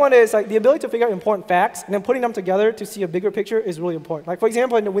 And the other one is like the ability to figure out important facts and then putting them together to see a bigger picture is really important. Like for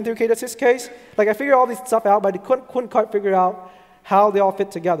example, in the WinThrough assist case, like I figured all this stuff out, but I couldn't quite figure out how they all fit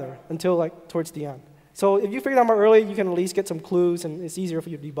together until like towards the end. So if you figure them out early, you can at least get some clues, and it's easier for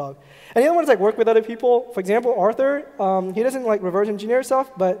you to debug. And the other one is like work with other people. For example, Arthur, he doesn't like reverse engineer stuff,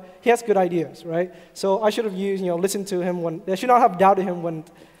 but he has good ideas, right? So I should have used, listened to him when I should not have doubted him when.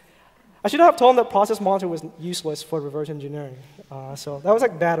 I should have told him that process monitor was useless for reverse engineering. So that was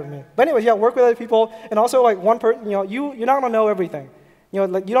like bad of me. But anyways, yeah, work with other people, and also like one person, you're not gonna know everything.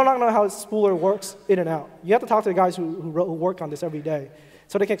 Like you don't know how Spooler works in and out. You have to talk to the guys who work on this every day,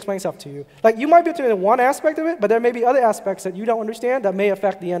 so they can explain stuff to you. Like you might be able to know one aspect of it, but there may be other aspects that you don't understand that may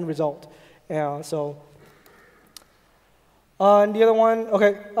affect the end result. And the other one,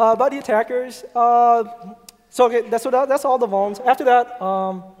 okay, about the attackers. So okay, that's all the vulns. After that.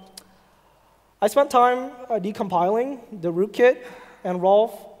 I spent time decompiling the rootkit, and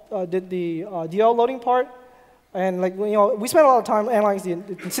Rolf did the DL loading part. And like we spent a lot of time analyzing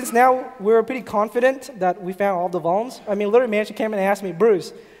it. Since now we're pretty confident that we found all the vulns. I mean, literally, manager came in and asked me,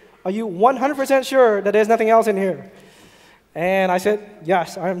 Bruce, are you 100% sure that there's nothing else in here? And I said,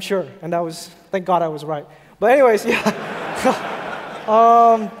 yes, I am sure. And that was, thank God I was right. But anyways, yeah.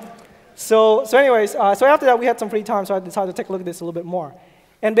 So after that, we had some free time, so I decided to take a look at this a little bit more.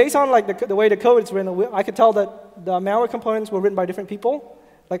 And based on like the way the code is written, I could tell that the malware components were written by different people.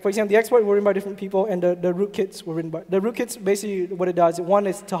 Like for example, the exploit were written by different people, and the rootkits were written by the rootkits. Basically, what it does, one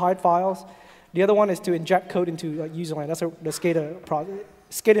is to hide files, the other one is to inject code into like user land. That's the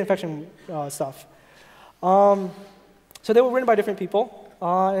SCADA infection stuff. So they were written by different people,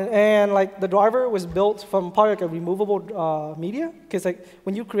 and like the driver was built from probably like a removable media, because like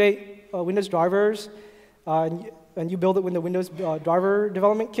when you create Windows drivers. And you build it with the Windows driver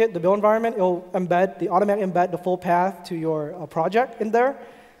development kit, the build environment, it'll automatically embed the full path to your project in there.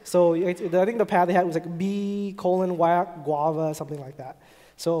 So I think the path they had was like B:\whack guava, something like that.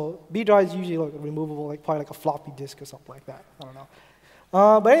 So B drive is usually like removable, like probably like a floppy disk or something like that. I don't know.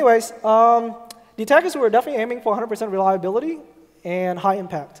 But anyways, the attackers were definitely aiming for 100% reliability and high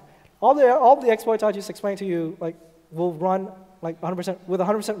impact. All the exploits I just explained to you like will run like 100% with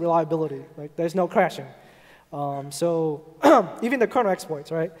 100% reliability. Like there's no crashing. So even the kernel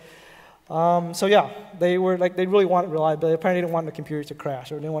exploits, right? So yeah, they really wanted reliability. Apparently, they didn't want the computers to crash,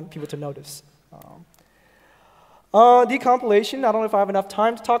 or they didn't want people to notice. Decompilation. I don't know if I have enough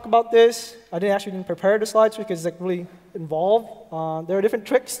time to talk about this. I didn't prepare the slides because it's like really involved. There are different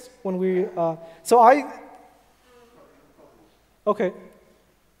tricks when we. Okay.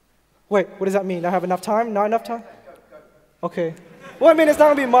 Wait, what does that mean? I have enough time? Not enough time? Okay. Well, I mean, it's not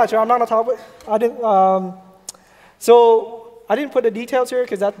gonna be much. I'm not gonna talk about. So I didn't put the details here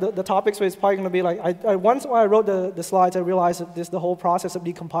because the topics was probably going to be like, once when I wrote the slides, I realized that the whole process of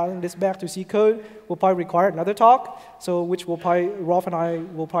decompiling this back to C code will probably require another talk, so which Rolf and I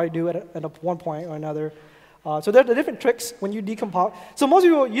will probably do at one point or another. So there are the different tricks when you decompile. So most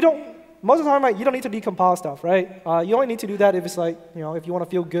of the time, like, you don't need to decompile stuff, right? You only need to do that if it's like, if you want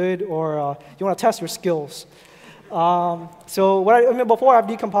to feel good or you want to test your skills. So before I've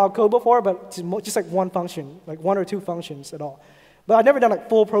decompiled code before, but just like one function, like one or two functions at all. But I've never done like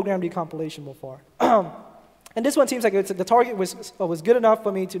full program decompilation before. And this one seems like the target was good enough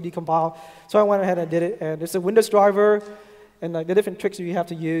for me to decompile, so I went ahead and did it. And it's a Windows driver, and like the different tricks you have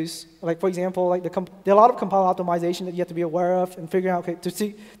to use. Like for example, like there are a lot of compile optimization that you have to be aware of and figure out, okay,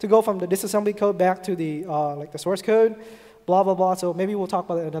 to go from the disassembly code back to the like the source code, blah blah blah. So maybe we'll talk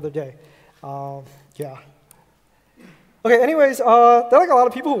about it another day. Yeah. Okay. Anyways, there are like a lot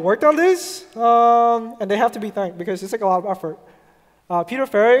of people who worked on this, and they have to be thanked because it's like a lot of effort. Peter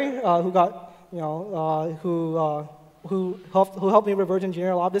Ferry, who got who helped me reverse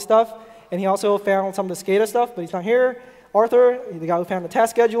engineer a lot of this stuff, and he also found some of the SCADA stuff, but he's not here. Arthur, the guy who found the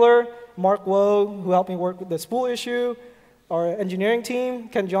task scheduler. Mark Woe, who helped me work with the spool issue. Our engineering team,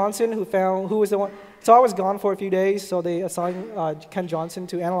 Ken Johnson, who was the one. So I was gone for a few days, so they assigned Ken Johnson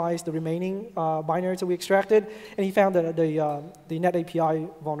to analyze the remaining binaries that we extracted, and he found the net API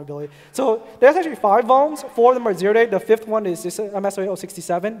vulnerability. So there's actually 5 vulns. 4 of them are zero-day. The 5th one is this MSA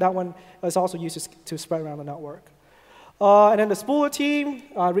 067. That one is also used to spread around the network. And then the spooler team,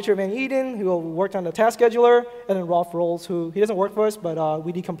 Richard Van Eden, who worked on the task scheduler, and then Rolf Rolls, who he doesn't work for us, but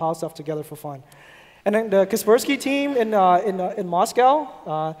we decompile stuff together for fun. And then the Kaspersky team in Moscow.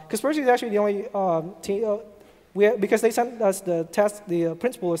 Kaspersky is actually the only team, because they sent us the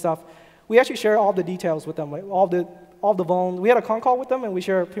print spooler stuff, we actually share all the details with them, like all the vulns. We had a con call with them, and we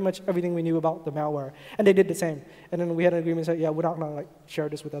shared pretty much everything we knew about the malware. And they did the same. And then we had an agreement that, yeah, we're not going to like share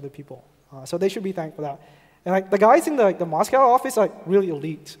this with other people. So they should be thanked for that. And like the guys in the Moscow office are like really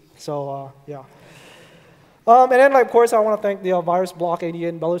elite. So yeah. And then like, of course I want to thank the virus block AD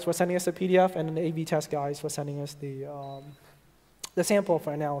in Belarus for sending us the PDF, and then the AV test guys for sending us the sample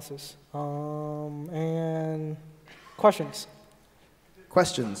for analysis. And questions.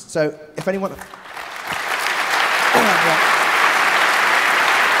 Questions. So if anyone. Yeah.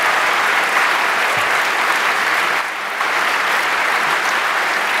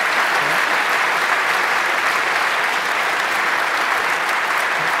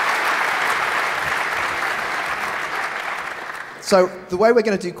 So the way we're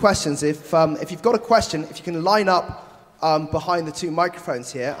going to do questions, if you've got a question, if you can line up behind the 2 microphones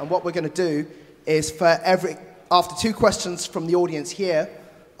here, and what we're going to do is after 2 questions from the audience here,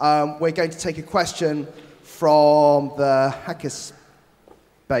 we're going to take a question from the hackers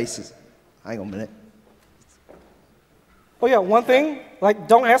bases. Hang on a minute. Oh yeah, one thing, like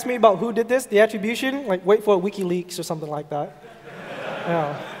don't ask me about who did this, the attribution, like wait for WikiLeaks or something like that.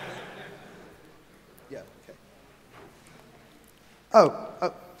 Yeah. Oh,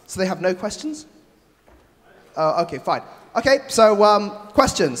 so they have no questions? Oh, okay, fine. Okay, so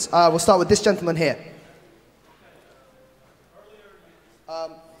questions. We'll start with this gentleman here.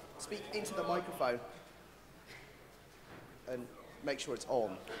 Speak into the microphone and make sure it's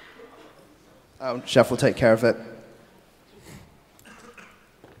on. Chef will take care of it.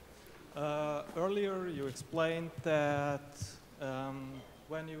 Earlier you explained that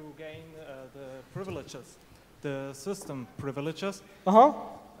when you gain the privileges, the system privileges.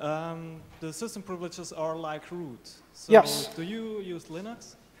 The system privileges are like root. So yes. Do you use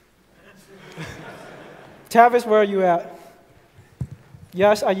Linux? Tavis, where are you at?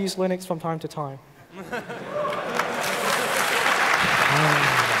 Yes, I use Linux from time to time.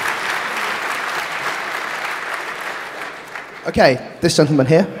 Okay, this gentleman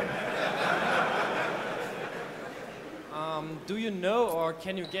here. Do you know, or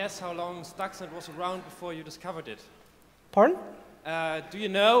can you guess how long Stuxnet was around before you discovered it? Pardon? Do you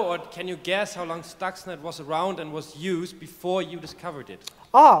know, or can you guess how long Stuxnet was around and was used before you discovered it?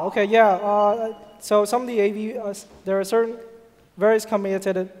 Okay, yeah. So some of the AV, there are various companies that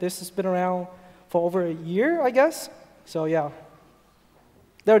said that this has been around for over a year, I guess. So yeah,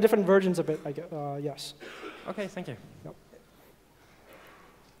 there are different versions of it, I guess, yes. Okay, thank you. Yep.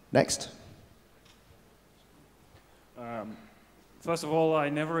 Next. First of all, I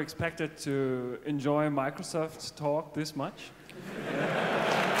never expected to enjoy Microsoft's talk this much.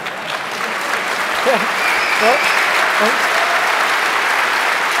 Well, thanks.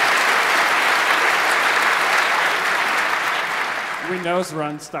 Windows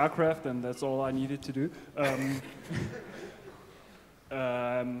runs StarCraft, and that's all I needed to do.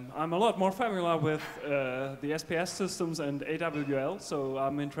 I'm a lot more familiar with the SPS systems and AWL, so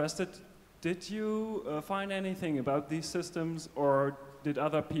I'm interested. Did you find anything about these systems, or did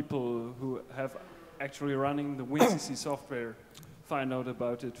other people who have actually running the WinCC software find out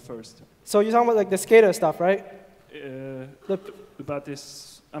about it first? So you're talking about like the SCADA stuff, right? About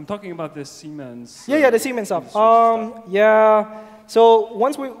this, I'm talking about this Siemens. Yeah, the Siemens stuff. Yeah. So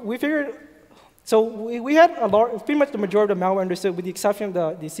once we figured, so we had pretty much the majority of the malware understood, with the exception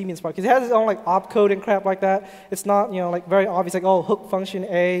of the Siemens part, because it has its own like opcode and crap like that. It's not like very obvious, like hook function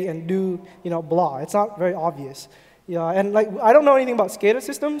A and do blah. It's not very obvious. Yeah, and like I don't know anything about SCADA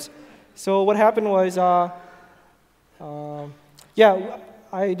systems. So what happened was Yeah,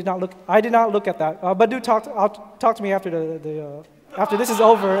 I did not look. I did not look at that. But do talk to me after after this is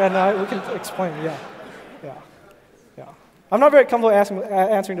over, and we can explain. Yeah, yeah, yeah. I'm not very comfortable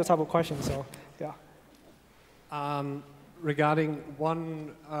answering those type of questions. So, yeah. Regarding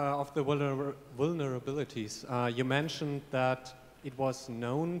one of the vulnerabilities, you mentioned that it was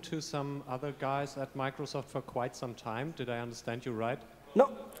known to some other guys at Microsoft for quite some time. Did I understand you right? No,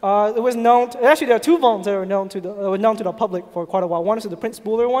 it was known. Actually, there are two vulns that were known to the public for quite a while. One is the Prince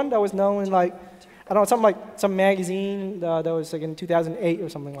Spooler one that was known in like, I don't know, something like some magazine that was like in 2008 or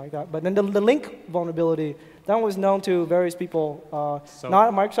something like that. But then the link vulnerability, that one was known to various people, not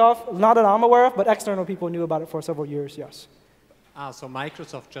at Microsoft, not that I'm aware of, but external people knew about it for several years. Yes. Ah, so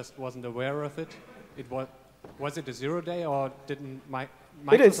Microsoft just wasn't aware of it. Was it a 0-day, or didn't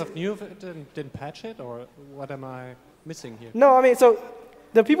Microsoft knew of it and didn't patch it, or what am I missing here? No, I mean, so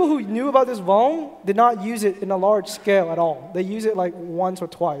the people who knew about this vuln did not use it in a large scale at all. They used it like once or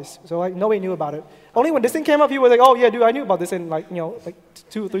twice. So like nobody knew about it. Only when this thing came up, people were like, "Oh yeah, dude, I knew about this in like like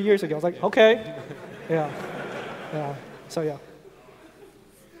 2 or 3 years ago." I was like, "Okay, yeah, yeah." So yeah.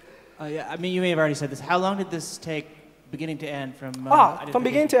 Yeah, I mean, you may have already said this. How long did this take, beginning to end, from? From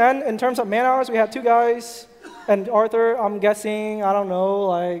beginning to end, in terms of man hours, we had 2 guys, and Arthur. I'm guessing, I don't know,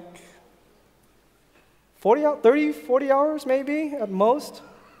 like 30, 40 hours maybe at most.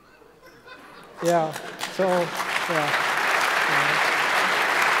 Yeah. So yeah.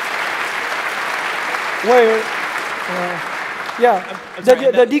 Wait. Yeah.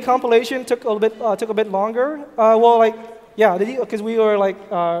 The decompilation took a bit longer. Well, like yeah, because we were like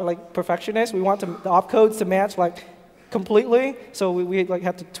perfectionists. We want the opcodes to match like completely. So we like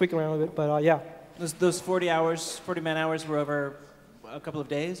had to tweak around a bit. But yeah. Those 40 man hours were over a couple of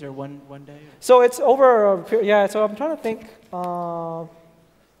days or one day? Or? So it's over, yeah, so I'm trying to think.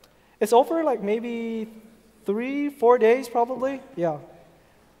 It's over like maybe 3-4 days probably, yeah.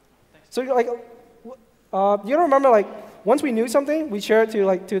 So like, you don't remember like, once we knew something, we share it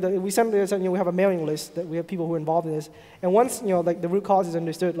we send this, and we have a mailing list that we have people who are involved in this. And once, like the root cause is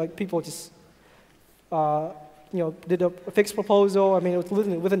understood, like people just, did a fixed proposal. I mean, it was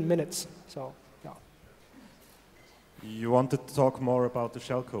within minutes, so. You wanted to talk more about the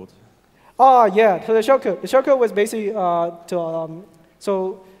shellcode. Yeah, so the shellcode. The shellcode was basically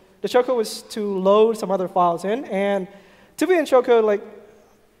so the shellcode was to load some other files in, and typically in shellcode, like,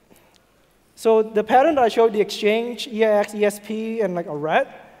 so the pattern that I showed, the exchange, EAX, ESP, and like a ret,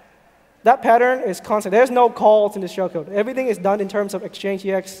 that pattern is constant. There's no calls in the shellcode. Everything is done in terms of exchange,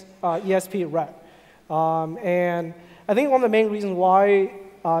 EAX, ESP, ret. And I think one of the main reasons why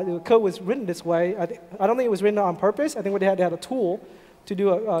the code was written this way, I don't think it was written on purpose. I think they had a tool to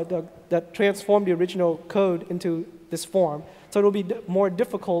do that transformed the original code into this form. So it will be more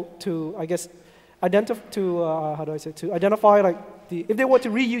difficult to, I guess, identify like if they were to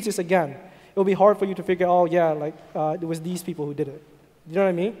reuse this again, it will be hard for you to figure, oh yeah, like it was these people who did it. You know what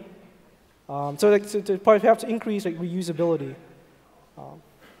I mean? So to perhaps increase like reusability.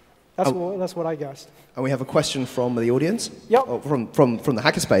 That's what I guessed. And we have a question from the audience? Yep. Oh, from the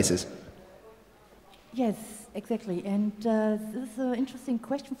hackerspaces. Yes, exactly. And this is an interesting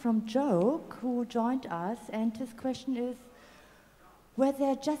question from Joe, who joined us. And his question is, were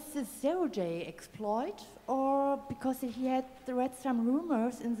there just a 0-day exploit, or because he had read some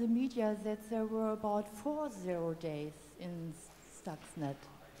rumors in the media that there were about 4 0-days in Stuxnet?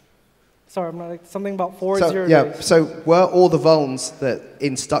 Sorry, I'm not, like, something about 4 0 yeah, days. so were all the vulns that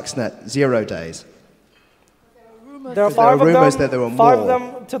in Stuxnet 0 days? There are 5 of them. Rumors that there were 5 more. of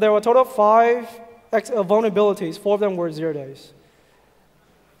them. So there were a total of 5 vulnerabilities. 4 of them were 0 days.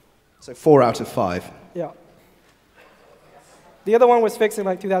 So 4 out of 5. Yeah. The other one was fixed in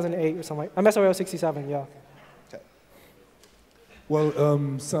like 2008 or something. MSRL 67. Yeah.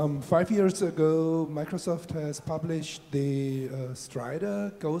 Well, some 5 years ago, Microsoft has published the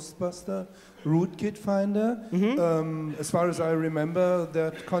Strider Ghostbuster rootkit finder. Mm-hmm. As far as I remember,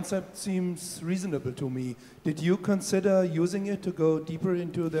 that concept seems reasonable to me. Did you consider using it to go deeper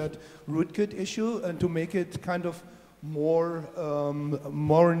into that rootkit issue and to make it kind of more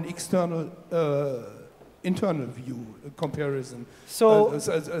an external, internal view comparison? So,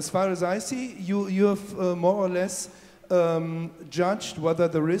 as far as I see, you have more or less judged whether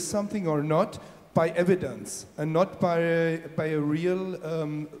there is something or not by evidence and not by a real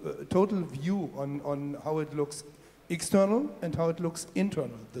total view on how it looks external and how it looks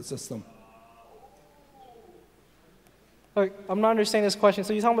internal, the system. I'm not understanding this question.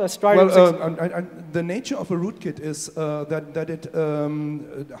 So you're talking about a Strider? Well, the nature of a rootkit is that it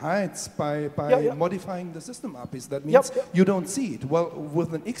hides by modifying the system APIs. That means you don't see it. Well,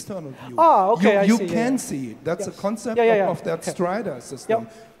 with an external view, you can see it. That's the concept of that Strider system.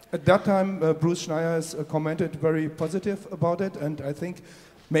 At that time, Bruce Schneier has commented very positive about it, and I think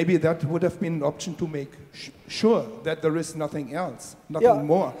maybe that would have been an option to make sure that there is nothing else, nothing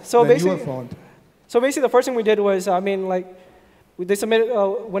more than you have found. So basically, the first thing we did was, they submitted,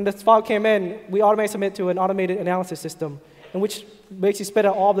 when the file came in, we automatically submit to an automated analysis system, in which basically spit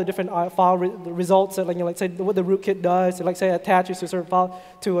out all the different file results that, like say what the rootkit does, and, like say attaches to a certain file,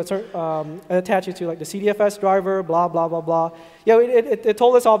 attaches to like the CDFS driver, blah blah blah blah. Yeah, it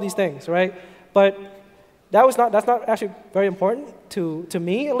told us all these things, right? But that's not actually very important to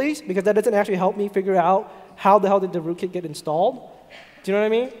me at least, because that doesn't actually help me figure out how the hell did the rootkit get installed. Do you know what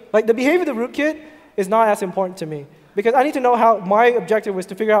I mean? Like the behavior of the rootkit is not as important to me, because I need to know how, my objective was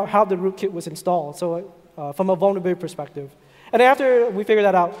to figure out how the rootkit was installed, so from a vulnerability perspective. And after we figured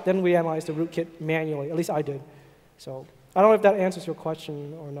that out, then we analyzed the rootkit manually, at least I did. So I don't know if that answers your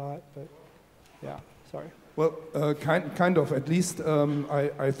question or not, but yeah, sorry. Well, kind of, at least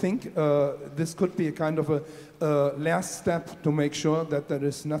I think this could be a kind of a last step to make sure that there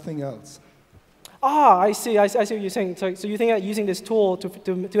is nothing else. Ah, I see what you're saying. So you think that using this tool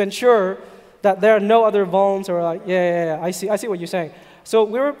to ensure that there are no other vulns, or like, I see what you're saying. So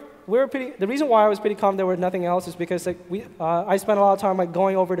the reason why I was pretty confident there was nothing else is because like I spent a lot of time like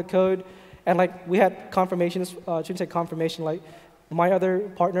going over the code, and like we had confirmations, shouldn't say confirmation, like my other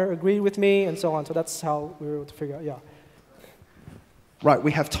partner agreed with me and so on. So that's how we were able to figure out, Right,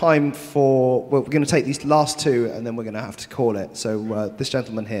 we have time for, well, we're going to take these last two and then we're going to have to call it. So this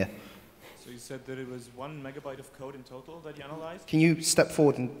gentleman here. You said that it was 1 megabyte of code in total that you analyzed? Can you step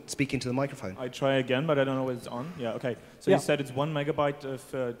forward and speak into the microphone? I try again, but I don't know whether it's on. Yeah, okay. So you said it's 1 megabyte of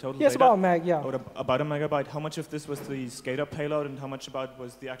total data? It's about a meg, yeah. Or about a megabyte. How much of this was the SCADA payload and how much about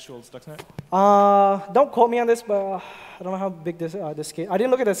was the actual Stuxnet? Don't quote me on this, but I don't know how big this SCADA. I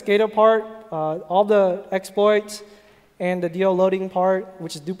didn't look at the SCADA part. All the exploits and the DL loading part,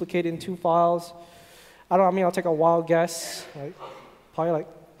 which is duplicated in 2 files. I'll take a wild guess. Probably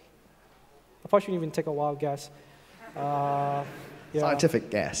I probably shouldn't even take a wild guess. Scientific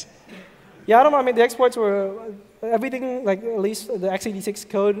guess. Yeah, I don't know. I mean, the exploits were everything, like at least the x86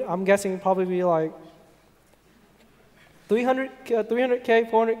 code, I'm guessing probably like 300K,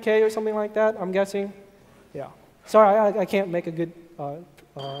 400K or something like that, I'm guessing. Yeah. Sorry, I can't make a good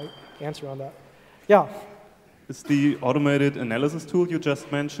answer on that. Yeah. Is the automated analysis tool you just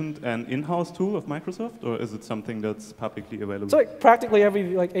mentioned an in-house tool of Microsoft, or is it something that's publicly available? So practically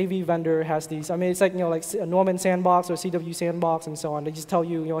every AV vendor has these. I mean, it's like like a Norman Sandbox or CW Sandbox and so on. They just tell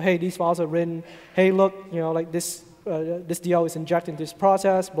you, hey, these files are written. Hey, look, like this DL is injected into this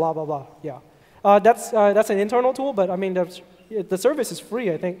process. Blah blah blah. Yeah, that's an internal tool, but I mean, the service is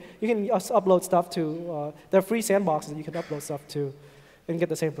free. I think you can upload stuff to. There are free sandboxes that you can upload stuff to, and get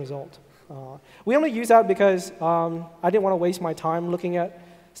the same result. We only use that because I didn't want to waste my time looking at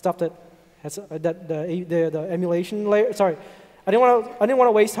stuff that has the emulation layer. Sorry, I didn't want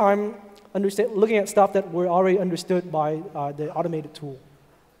to waste time looking at stuff that were already understood by the automated tool.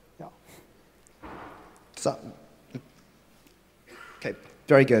 Yeah. So, okay,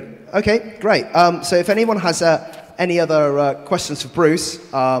 very good. Okay, great. So if anyone has any other questions for Bruce,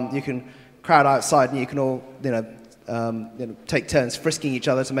 you can crowd outside and you can all take turns frisking each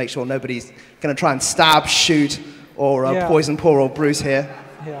other to make sure nobody's going to try and stab, shoot, or poison poor old Bruce here.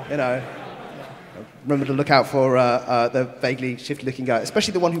 Yeah. Remember to look out for the vaguely shifty-looking guy,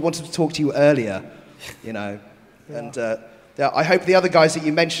 especially the one who wanted to talk to you earlier. And I hope the other guys that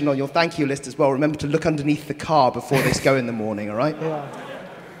you mentioned on your thank you list as well remember to look underneath the car before they go in the morning. All right. Yeah.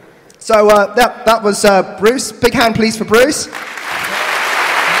 So that was Bruce. Big hand, please, for Bruce.